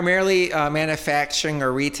 primarily manufacturing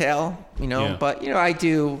or retail, but, I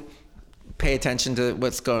do pay attention to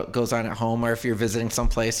what goes on at home, or if you're visiting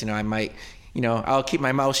someplace, I might, I'll keep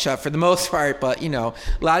my mouth shut for the most part, but, a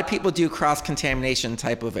lot of people do cross-contamination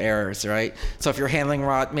type of errors, right? So if you're handling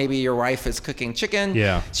raw, maybe your wife is cooking chicken.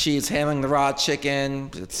 Yeah. She's handling the raw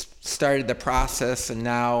chicken. It's started the process and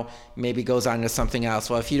now maybe goes on to something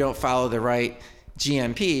else. Well, if you don't follow the right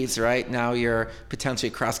GMPs, right, now you're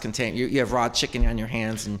potentially cross-contaminated. You have raw chicken on your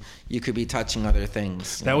hands and you could be touching other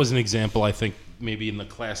things. That was an example, I think, maybe in the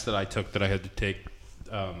class that I took that I had to take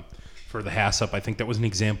for the HACCP. I think that was an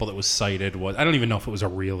example that was cited. I don't even know if it was a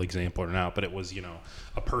real example or not, but it was,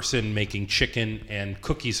 a person making chicken and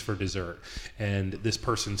cookies for dessert. And this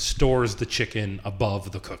person stores the chicken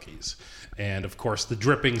above the cookies. And of course, the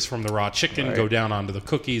drippings from the raw chicken go down onto the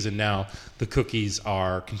cookies, and now the cookies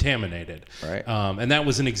are contaminated. Right. And that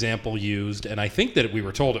was an example used, and I think that we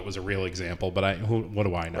were told it was a real example, but what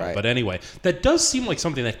do I know? Right. But anyway, that does seem like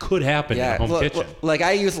something that could happen in a home kitchen. Like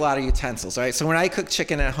I use a lot of utensils, right? So when I cook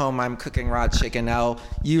chicken at home, I'm cooking raw chicken. I'll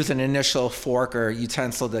use an initial fork or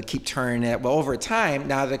utensil to keep turning it. Well, over time,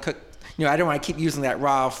 now the cook. I don't want to keep using that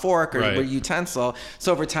raw fork or utensil.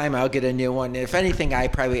 So over time, I'll get a new one. If anything, I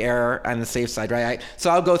probably err on the safe side, right?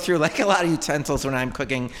 So I'll go through like a lot of utensils when I'm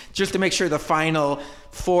cooking just to make sure the final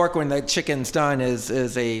fork when the chicken's done is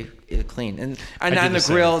clean. And on the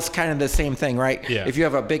grill, it's kind of the same thing, right? Yeah. If you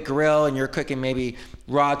have a big grill and you're cooking maybe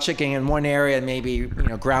raw chicken in one area and maybe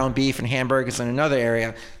ground beef and hamburgers in another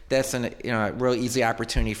area, that's a real easy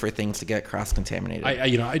opportunity for things to get cross-contaminated.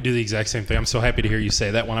 I do the exact same thing. I'm so happy to hear you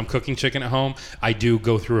say that. When I'm cooking chicken at home, I do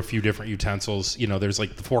go through a few different utensils. There's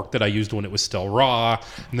like the fork that I used when it was still raw,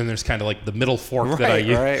 and then there's kind of like the middle fork that I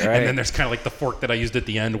used, and then there's kind of like the fork that I used at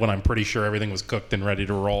the end when I'm pretty sure everything was cooked and ready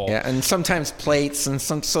to roll. Yeah, and sometimes plates, and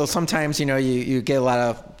sometimes you get a lot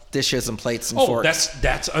of dishes and plates and forks.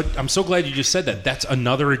 I'm so glad you just said that. That's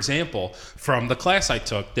another example from the class I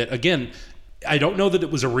took that, again, I don't know that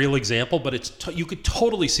it was a real example, but you could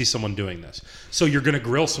totally see someone doing this. So you're going to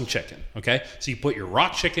grill some chicken, okay? So you put your raw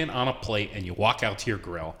chicken on a plate and you walk out to your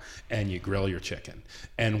grill and you grill your chicken.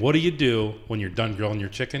 And what do you do when you're done grilling your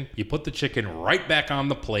chicken? You put the chicken right back on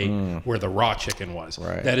the plate where the raw chicken was.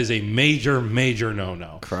 Right. That is a major, major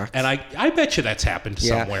no-no. Correct. And I bet you that's happened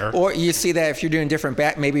somewhere. Or you see that if you're doing different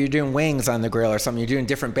maybe you're doing wings on the grill or something. You're doing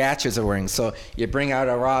different batches of wings. So you bring out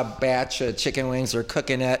a raw batch of chicken wings or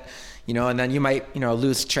cooking it. And then you might,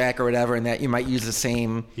 lose track or whatever, and that you might use the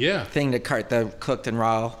same thing to cart the cooked and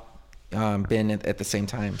raw bin at the same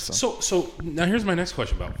time. So now here's my next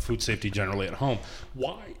question about food safety generally at home.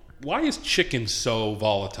 Why is chicken so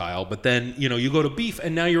volatile? But then, you go to beef,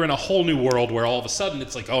 and now you're in a whole new world where all of a sudden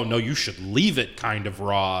it's like, oh, no, you should leave it kind of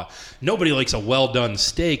raw. Nobody likes a well-done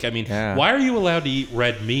steak. I mean, why are you allowed to eat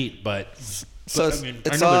red meat, but... So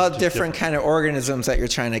it's all different kind of organisms that you're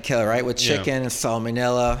trying to kill, right? With chicken, it's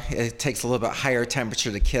salmonella. It takes a little bit higher temperature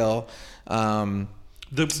to kill. The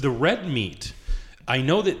red meat, I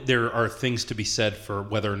know that there are things to be said for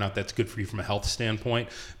whether or not that's good for you from a health standpoint,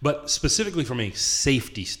 but specifically from a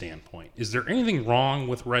safety standpoint, is there anything wrong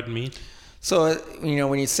with red meat? So,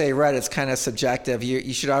 when you say red, it's kind of subjective.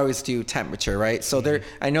 You should always do temperature, right? So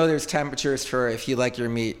I know there's temperatures for if you like your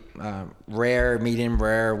meat rare, medium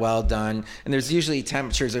rare, well done. And there's usually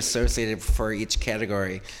temperatures associated for each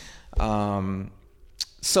category.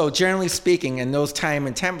 So generally speaking, and those time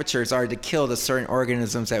and temperatures are to kill the certain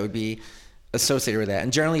organisms that would be associated with that.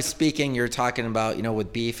 And generally speaking, you're talking about,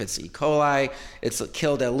 with beef, it's E. coli. It's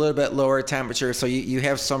killed at a little bit lower temperature. So you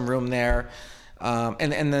have some room there.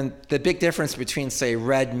 And then the big difference between, say,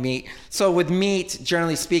 red meat. So with meat,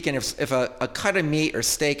 generally speaking, if a cut of meat or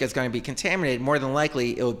steak is going to be contaminated, more than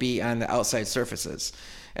likely it will be on the outside surfaces.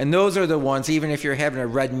 And those are the ones, even if you're having a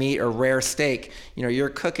red meat or rare steak, you're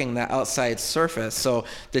cooking the outside surface. So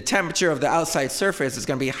the temperature of the outside surface is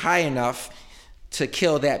going to be high enough to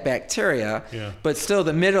kill that bacteria, but still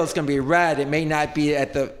the middle is going to be red. It may not be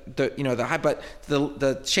at the high, but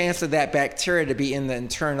the chance of that bacteria to be in the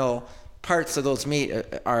internal parts of those meat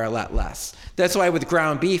are a lot less. That's why with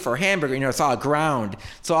ground beef or hamburger, it's all ground.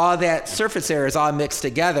 So all that surface area is all mixed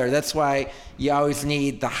together. That's why you always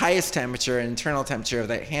need the highest temperature and internal temperature of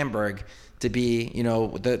that hamburger to be,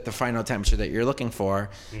 the final temperature that you're looking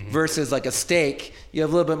for. Versus like a steak, you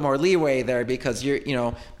have a little bit more leeway there because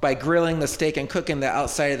you're, by grilling the steak and cooking the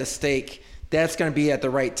outside of the steak, that's going to be at the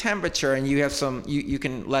right temperature, and you have you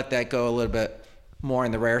can let that go a little bit more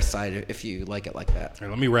on the rare side if you like it like that. All right,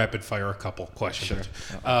 let me rapid fire a couple questions.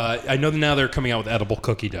 Sure. I know that now they're coming out with edible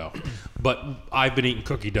cookie dough, but I've been eating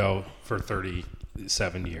cookie dough for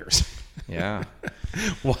 37 years. Yeah.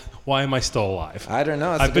 Why am I still alive? I don't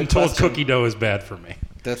know. I've been told cookie dough is bad for me.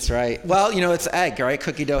 That's right. Well, it's egg, right?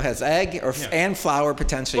 Cookie dough has egg and flour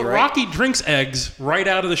potentially, but right? Rocky drinks eggs right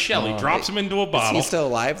out of the shell. He drops them into a bottle. Is he still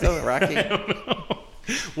alive though, Rocky? I don't know.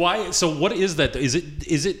 Why? So what is that? Is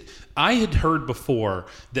it? I had heard before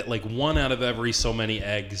that like 1 out of every so many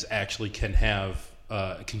eggs actually can have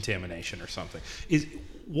contamination or something.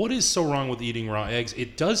 What is so wrong with eating raw eggs?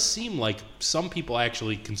 It does seem like some people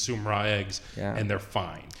actually consume raw eggs and they're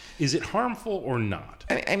fine. Is it harmful or not?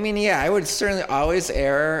 I mean, I would certainly always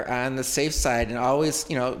err on the safe side, and always,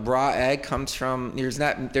 raw egg comes from,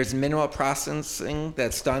 there's minimal processing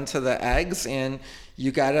that's done to the eggs, and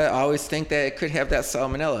you gotta always think that it could have that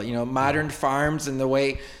salmonella. Modern farms and the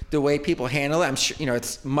way people handle it, I'm sure,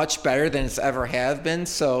 it's much better than it's ever have been.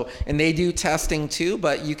 So, and they do testing too,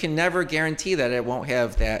 but you can never guarantee that it won't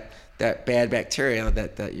have that bad bacteria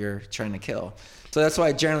that you're trying to kill. So that's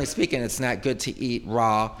why, generally speaking, it's not good to eat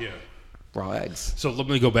raw eggs. So let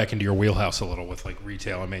me go back into your wheelhouse a little with like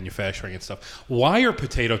retail and manufacturing and stuff. Why are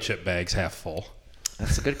potato chip bags half full?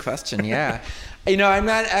 That's a good question. Yeah. I'm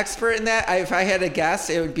not an expert in that. If I had to guess,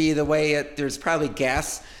 it would be the way there's probably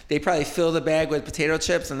gas. They probably fill the bag with potato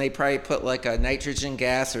chips, and they probably put like a nitrogen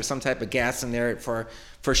gas or some type of gas in there for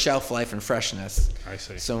shelf life and freshness. I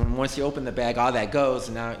see. So once you open the bag, all that goes,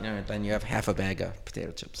 and now then you have half a bag of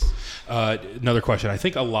potato chips. Another question. I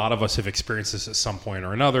think a lot of us have experienced this at some point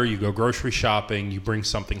or another. You go grocery shopping, you bring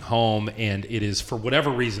something home, and it is, for whatever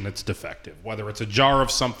reason, it's defective. Whether it's a jar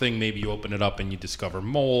of something, maybe you open it up and you discover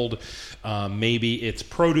mold. Maybe it's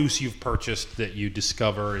produce you've purchased that you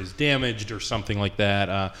discover is damaged or something like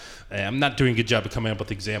that. I'm not doing a good job of coming up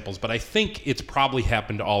with examples, but I think it's probably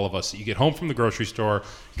happened to all of us. You get home from the grocery store,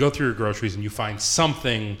 you go through your groceries, and you find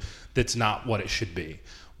something that's not what it should be.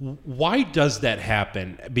 Why does that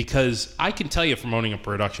happen? Because I can tell you from owning a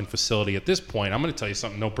production facility at this point, I'm going to tell you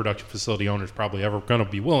something no production facility owner is probably ever going to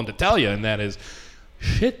be willing to tell you, and that is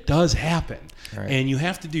shit does happen. Right. And you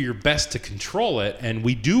have to do your best to control it, and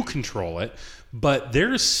we do control it, but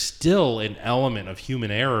there's still an element of human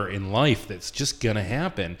error in life that's just going to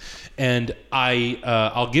happen. And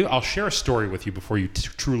I'll share a story with you before you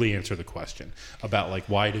truly answer the question about like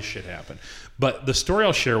why does shit happen. But the story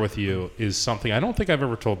I'll share with you is something, I don't think I've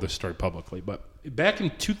ever told this story publicly, but back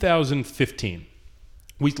in 2015,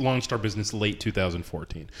 we launched our business late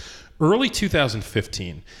 2014. Early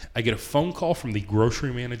 2015, I get a phone call from the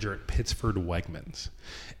grocery manager at Pittsford Wegmans.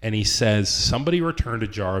 And he says, somebody returned a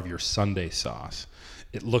jar of your Sunday sauce.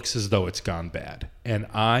 It looks as though it's gone bad. And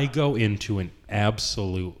I go into an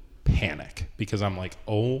absolute panic because I'm like,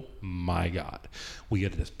 oh my God. We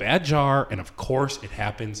get this bad jar, and of course it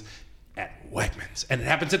happens at Wegmans. And it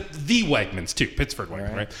happens at the Wegmans too, Pittsford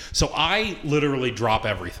Wegmans, right? So I literally drop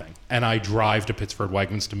everything, and I drive to Pittsford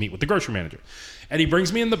Wegmans to meet with the grocery manager. And he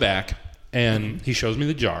brings me in the back, and he shows me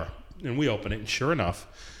the jar, and we open it, and sure enough,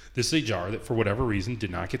 this is a jar that, for whatever reason,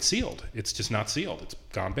 did not get sealed. It's just not sealed. It's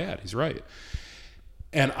gone bad. He's right.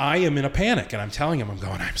 And I am in a panic, and I'm telling him, I'm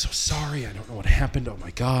going, I'm so sorry. I don't know what happened. Oh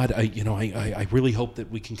my God. I really hope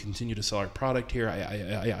that we can continue to sell our product here.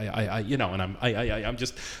 I'm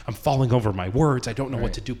falling over my words. I don't know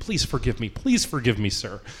what to do. Please forgive me. Please forgive me,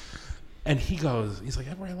 sir. And he's like,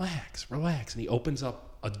 relax. And he opens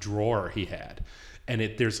up a drawer he had, and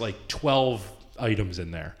there's like 12 items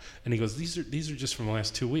in there, and he goes, these are just from the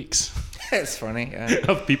last 2 weeks. It's funny, yeah.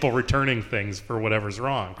 Of people returning things for whatever's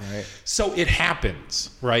wrong. Right. So it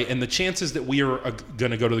happens, right? And the chances that we are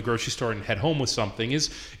going to go to the grocery store and head home with something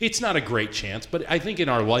it's not a great chance, but I think in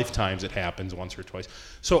our lifetimes it happens once or twice.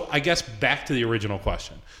 So I guess back to the original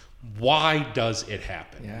question. Why does it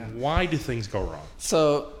happen? Yeah. Why do things go wrong?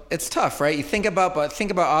 So it's tough, right? You think about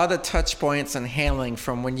all the touch points and handling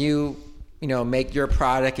from when you make your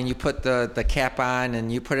product and you put the cap on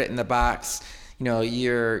and you put it in the box.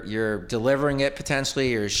 You're delivering it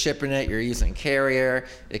potentially, you're shipping it, you're using carrier.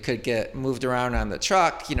 It could get moved around on the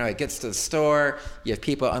truck. It gets to the store. You have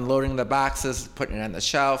people unloading the boxes, putting it on the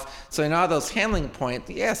shelf. So in all those handling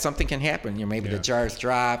points, something can happen. Maybe the jar's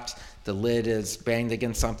dropped, the lid is banged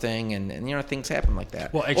against something, and things happen like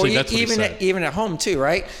that. Well, actually, that's what he said. Even at home too,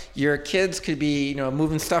 right? Your kids could be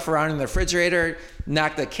moving stuff around in the refrigerator,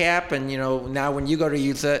 knock the cap, and now when you go to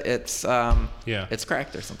use it, it's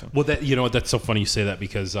cracked or something. Well, that's so funny you say that,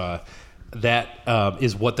 because that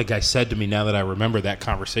is what the guy said to me. Now that I remember that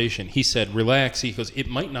conversation, he said, relax. He goes, it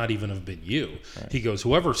might not even have been you. Right. He goes,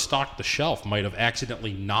 whoever stocked the shelf might have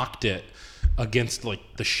accidentally knocked it against like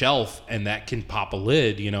the shelf, and that can pop a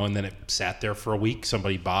lid, and then it sat there for a week.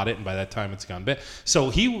 Somebody bought it, and by that time it's gone bad. So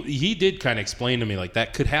he did kind of explain to me like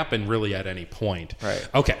that could happen really at any point. Right.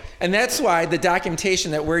 Okay. And that's why the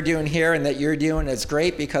documentation that we're doing here and that you're doing is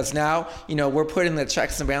great, because now, we're putting the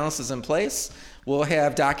checks and balances in place. We'll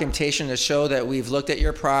have documentation to show that we've looked at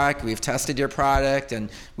your product, we've tested your product, and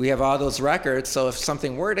we have all those records. So if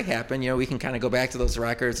something were to happen, we can kind of go back to those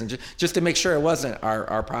records and just to make sure it wasn't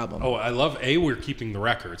our problem. Oh, I love, A, we're keeping the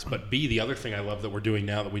records, but B, the other thing I love that we're doing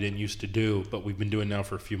now that we didn't used to do, but we've been doing now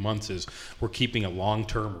for a few months, is we're keeping a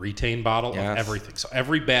long-term retain bottle of everything. So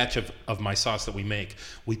every batch of my sauce that we make,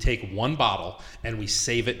 we take one bottle and we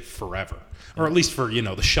save it forever. Or at least for,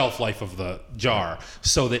 the shelf life of the jar,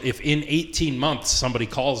 so that if in 18 months somebody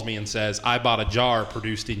calls me and says, I bought a jar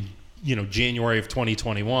produced in, January of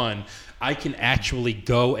 2021, I can actually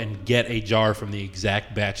go and get a jar from the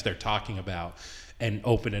exact batch they're talking about and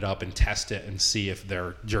open it up and test it and see if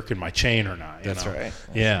they're jerking my chain or not. That's right.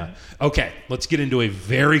 Yeah. Okay, let's get into a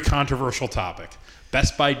very controversial topic.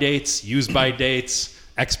 Best by dates, use by dates,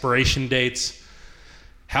 expiration dates.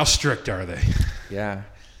 How strict are they? Yeah.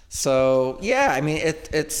 So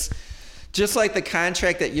it's just like the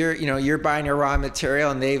contract that you're buying a raw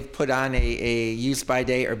material and they've put on a use by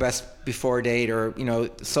date or best before date, or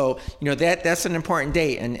that's an important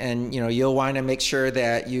date, and you'll want to make sure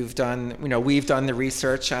that we've done the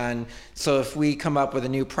research on. So if we come up with a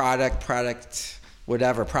new product A,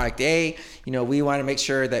 we want to make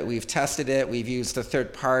sure that we've tested it. We've used a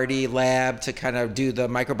third-party lab to kind of do the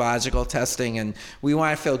microbiological testing, and we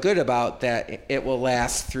want to feel good about that it will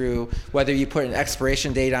last through whether you put an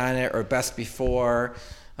expiration date on it or best before.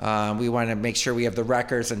 We want to make sure we have the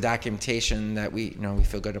records and documentation that we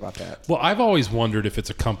feel good about that. Well, I've always wondered if it's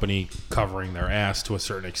a company covering their ass to a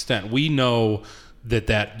certain extent. We know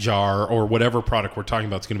that jar or whatever product we're talking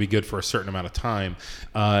about is going to be good for a certain amount of time.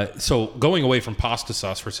 So going away from pasta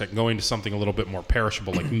sauce for a second, going to something a little bit more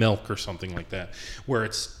perishable like milk or something like that, where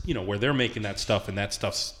it's, where they're making that stuff and that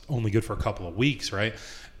stuff's only good for a couple of weeks, right?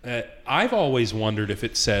 I've always wondered if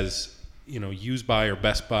it says, use by or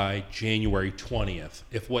best by January 20th.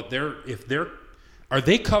 Are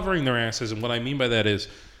they covering their asses? And what I mean by that is,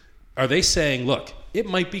 are they saying, look, it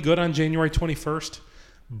might be good on January 21st,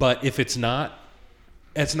 but if it's not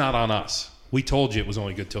on us. We told you it was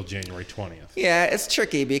only good till January 20th. Yeah, it's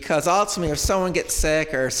tricky because ultimately if someone gets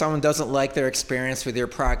sick or someone doesn't like their experience with your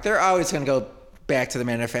product, they're always going to go back to the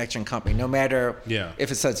manufacturing company, no matter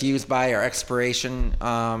if it says use by or expiration.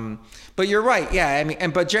 But you're right. Yeah,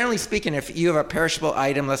 but generally speaking, if you have a perishable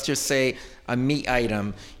item, let's just say a meat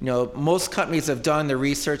item, most companies have done the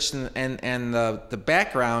research and the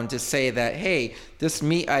background to say that, hey, this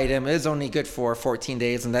meat item is only good for 14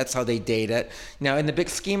 days, and that's how they date it. Now, in the big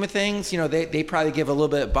scheme of things, they probably give a little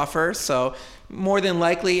bit of buffer, so more than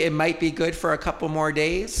likely it might be good for a couple more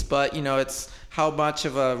days, but it's how much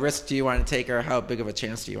of a risk do you want to take, or how big of a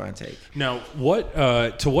chance do you want to take? Now,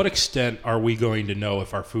 to what extent are we going to know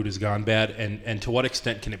if our food has gone bad, and to what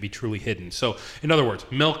extent can it be truly hidden? So, in other words,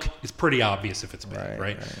 milk is pretty obvious if it's bad,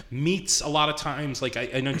 right? Meats, a lot of times, like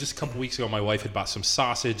I know just a couple weeks ago, my wife had bought some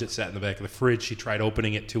sausage that sat in the back of the fridge. She tried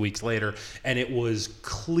opening it 2 weeks later, and it was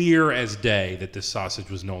clear as day that this sausage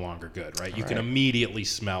was no longer good, right? You can immediately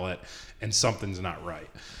smell it, and something's not right.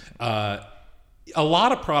 A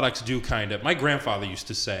lot of products do my grandfather used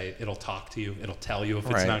to say, it'll talk to you, it'll tell you if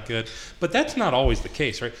it's not good. But that's not always the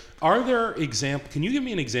case, right? Can you give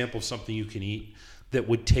me an example of something you can eat that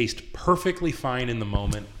would taste perfectly fine in the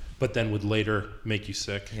moment, but then would later make you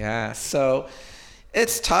sick? Yeah, so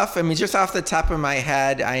it's tough. Just off the top of my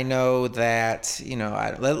head, I know that,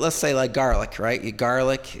 let's say like garlic, right?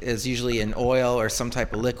 Garlic is usually in oil or some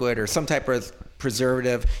type of liquid or some type of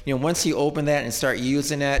preservative. Once you open that and start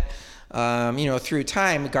using it, through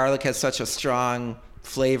time, garlic has such a strong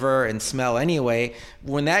flavor and smell anyway.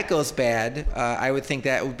 When that goes bad, I would think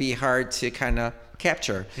that would be hard to kind of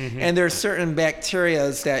capture. Mm-hmm. And there's certain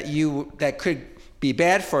bacterias that could be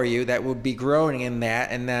bad for you that would be growing in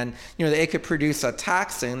that, and then it could produce a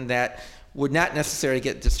toxin that would not necessarily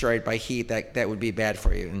get destroyed by heat that would be bad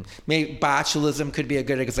for you. And maybe botulism could be a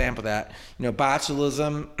good example of that.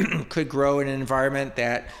 Botulism could grow in an environment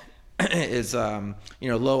that is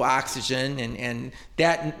low oxygen, and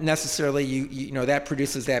that necessarily that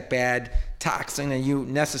produces that bad toxin, and you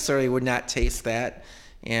necessarily would not taste that,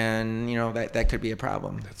 and that could be a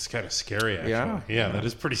problem. That's kind of scary, actually. Yeah, that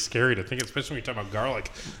is pretty scary to think, especially when you talk about garlic.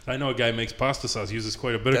 I know a guy who makes pasta sauce, uses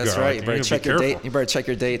quite a bit of garlic. That's right. You better check your date. You better check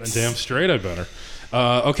your dates. Damn straight I better.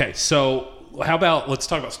 Okay, so how about let's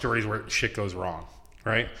talk about stories where shit goes wrong,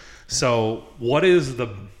 right? So what is the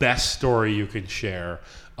best story you can share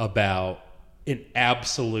about an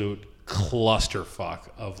absolute clusterfuck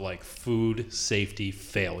of like food safety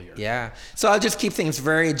failure. Yeah. So I'll just keep things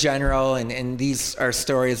very general, and these are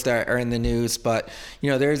stories that are in the news, but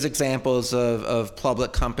there's examples of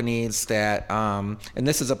public companies that, and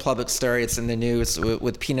this is a public story, it's in the news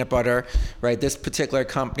with peanut butter, right? This particular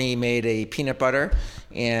company made a peanut butter,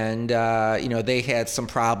 and they had some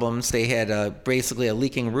problems. They had basically a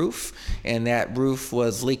leaking roof, and that roof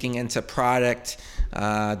was leaking into product.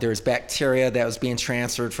 There's bacteria that was being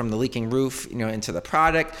transferred from the leaking roof, into the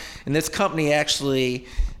product. And this company actually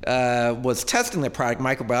was testing the product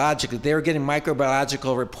microbiologically. They were getting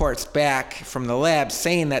microbiological reports back from the lab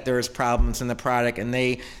saying that there was problems in the product, and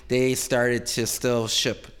they started to still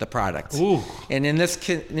ship the product. Ooh. And in this,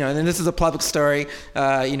 and this is a public story.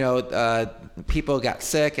 People got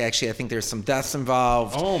sick. Actually, I think there's some deaths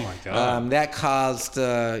involved. Oh my God. That caused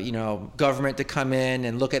government to come in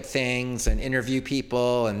and look at things and interview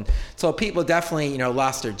people, and so people definitely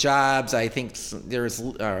lost their jobs. I think there was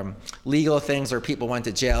legal things where people went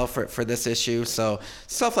to jail for this issue. So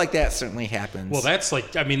stuff like that certainly happens. Well, that's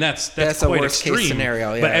quite a worst extreme case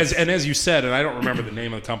scenario. Yeah. But as you said, and I don't remember the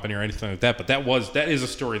name of the company or anything like that, but that is a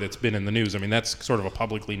story that's been in the news. I mean, that's sort of a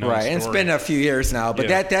publicly known story. Right, and it's been a few years now, but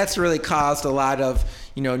that's really caused a lot of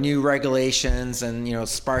new regulations and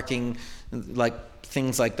sparking like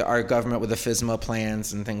things like our government with the FSMA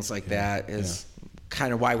plans and things like that is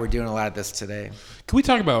kind of why we're doing a lot of this today. Can we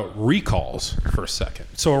talk about recalls for a second?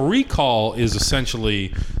 So a recall is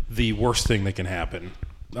essentially the worst thing that can happen.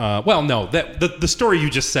 Well, no, the story you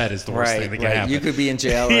just said is the worst thing that can happen. You could be in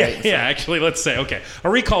jail, right? Yeah, actually, let's say, okay, a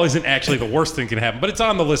recall isn't actually the worst thing that can happen, but it's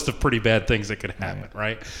on the list of pretty bad things that could happen,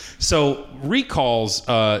 right? So recalls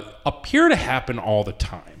appear to happen all the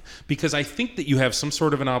time. Because I think that you have some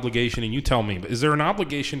sort of an obligation, and you tell me, but is there an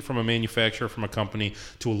obligation from a manufacturer, from a company,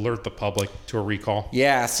 to alert the public to a recall?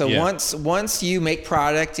 Yeah, so once you make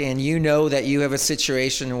product and you know that you have a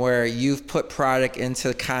situation where you've put product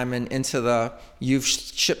you've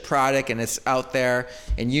shipped product and it's out there,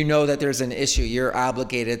 and you know that there's an issue, you're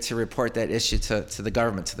obligated to report that issue to the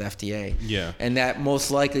government, to the FDA. Yeah. And that most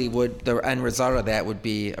likely the end result of that would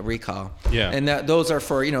be a recall. Yeah. And those are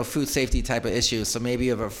for, food safety type of issues. So maybe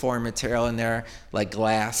you have a foreign material in there like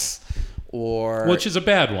glass, which is a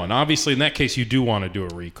bad one. Obviously, in that case, you do want to do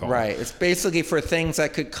a recall. Right. It's basically for things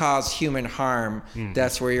that could cause human harm. Mm-hmm.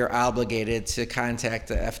 That's where you're obligated to contact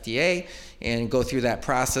the FDA and go through that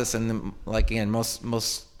process. And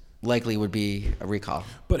most likely would be a recall.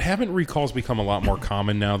 But haven't recalls become a lot more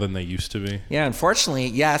common now than they used to be? Yeah, unfortunately,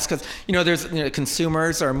 yes, because there's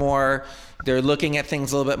consumers are more. They're looking at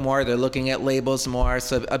things a little bit more. They're looking at labels more.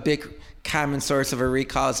 So a big common source of a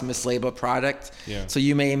recall is mislabeled product. Yeah. So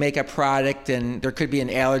you may make a product and there could be an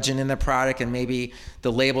allergen in the product, and maybe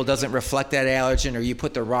the label doesn't reflect that allergen, or you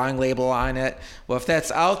put the wrong label on it. Well, if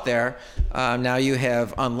that's out there, now you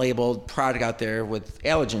have unlabeled product out there with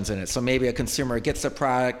allergens in it. So maybe a consumer gets a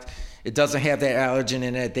product, it doesn't have that allergen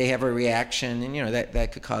in it, they have a reaction, and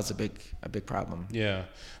that could cause a big problem. Yeah.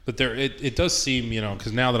 But it does seem,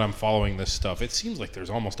 because now that I'm following this stuff, it seems like there's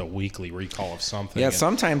almost a weekly recall of something. Yeah,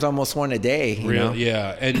 sometimes almost one a day.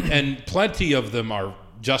 Yeah, and plenty of them are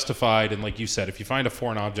justified. And like you said, if you find a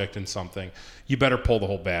foreign object in something, you better pull the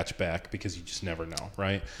whole batch back, because you just never know,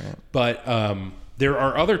 right? But there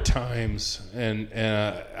are other times, and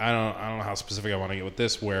I don't know how specific I want to get with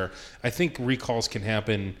this, where I think recalls can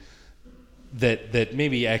happen that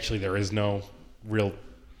maybe actually there is no real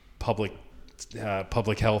public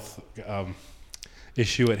health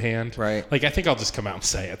issue at hand. Right. Like, I think I'll just come out and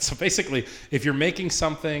say it. So basically, if you're making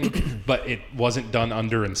something but it wasn't done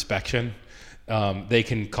under inspection, they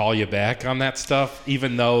can call you back on that stuff,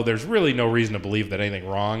 even though there's really no reason to believe that anything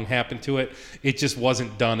wrong happened to it. It just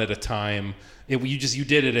wasn't done at a time. You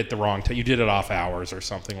did it at the wrong time. You did it off hours or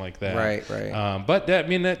something like that. Right. But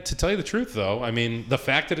to tell you the truth, though, the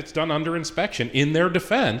fact that it's done under inspection, in their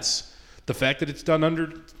defense, the fact that it's done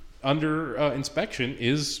under inspection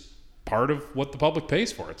is part of what the public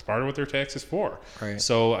pays for. It's part of what their tax is for. Right.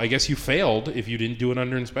 So I guess you failed if you didn't do it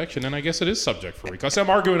under inspection, and I guess it is subject for recall. So I'm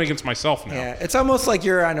arguing against myself now. Yeah, it's almost like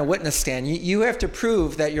you're on a witness stand. You have to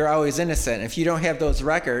prove that you're always innocent. If you don't have those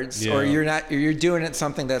records, or you're doing it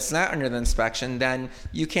something that's not under the inspection, then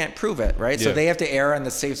you can't prove it, right? Yeah. So they have to err on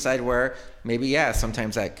the safe side, where maybe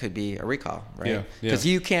sometimes that could be a recall, right? Because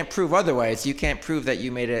you can't prove otherwise. You can't prove that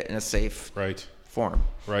you made it in a safe form.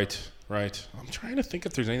 Right. I'm trying to think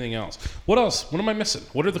if there's anything else. What else? What am I missing?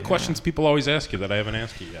 What are the questions people always ask you that I haven't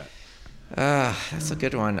asked you yet? That's a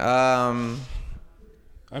good one.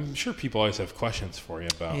 I'm sure people always have questions for you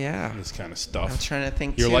about this kind of stuff. I'm trying to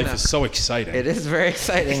think. Your life is so exciting. It is very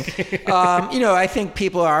exciting. I think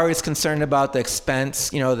people are always concerned about the expense.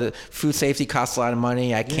 The food safety costs a lot of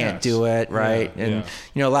money. I can't do it, right? And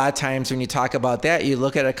a lot of times when you talk about that, you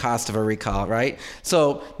look at a cost of a recall, right?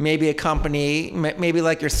 So maybe a company, maybe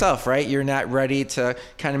like yourself, right? You're not ready to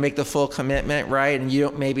kind of make the full commitment, right? And you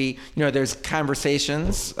don't there's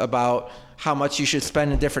conversations about how much you should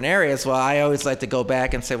spend in different areas. Well, I always like to go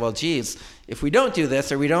back and say, well, geez, if we don't do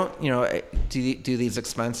this or we don't, do these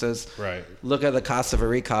expenses, right, look at the cost of a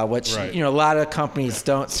recall, which, a lot of companies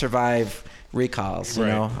don't survive recalls,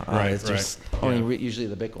 it's just only usually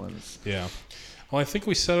the big ones. Yeah. Well, I think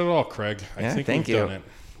we said it all, Craig. I think we've done it.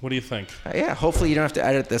 What do you think? Hopefully you don't have to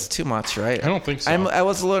edit this too much, right? I don't think so. I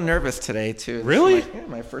was a little nervous today, too. Really?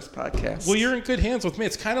 My first podcast. Well, you're in good hands with me.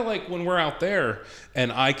 It's kind of like when we're out there,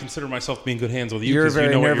 and I consider myself to be in good hands with you. You're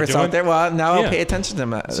very nervous out there. Well, now I'll pay attention to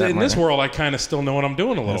that. So in this world, I kind of still know what I'm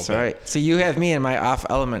doing a little bit. That's right. So you have me in my off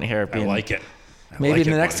element here. I like it. Maybe the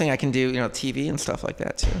next thing I can do, TV and stuff like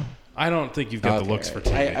that, too. I don't think you've got the looks for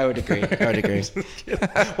TV. I would agree. Why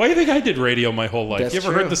do you think I did radio my whole life? That's you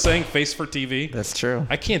ever true. heard the saying, face for TV? That's true.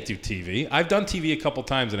 I can't do TV. I've done TV a couple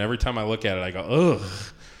times, and every time I look at it, I go, ugh.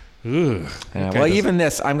 Well, even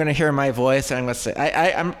this, I'm going to hear my voice, and I'm going to say,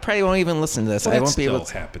 I probably won't even listen to this. Well, I won't be able to. That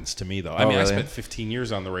still happens to me, though. I mean, really? I spent 15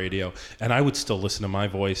 years on the radio, and I would still listen to my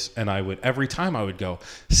voice, and every time I would go,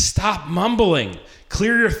 stop mumbling,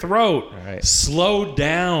 clear your throat, slow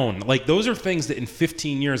down. Like, those are things that in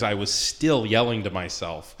 15 years I was still yelling to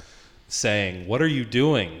myself, saying, what are you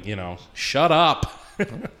doing? Shut up.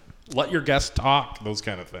 Let your guests talk, those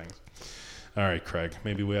kind of things. All right, Craig,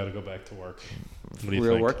 maybe we ought to go back to work. What do you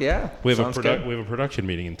think? Work, yeah. We have a production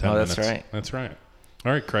meeting in 10 minutes. That's right. That's right.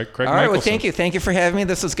 All right, Craig. All right, well, thank you. Thank you for having me.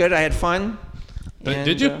 This was good. I had fun.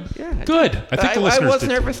 Did you? Yeah. Good. I think the listeners I was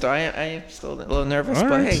nervous, though. I am still a little nervous,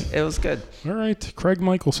 but hey, it was good. All right. Craig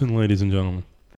Michelsen, ladies and gentlemen.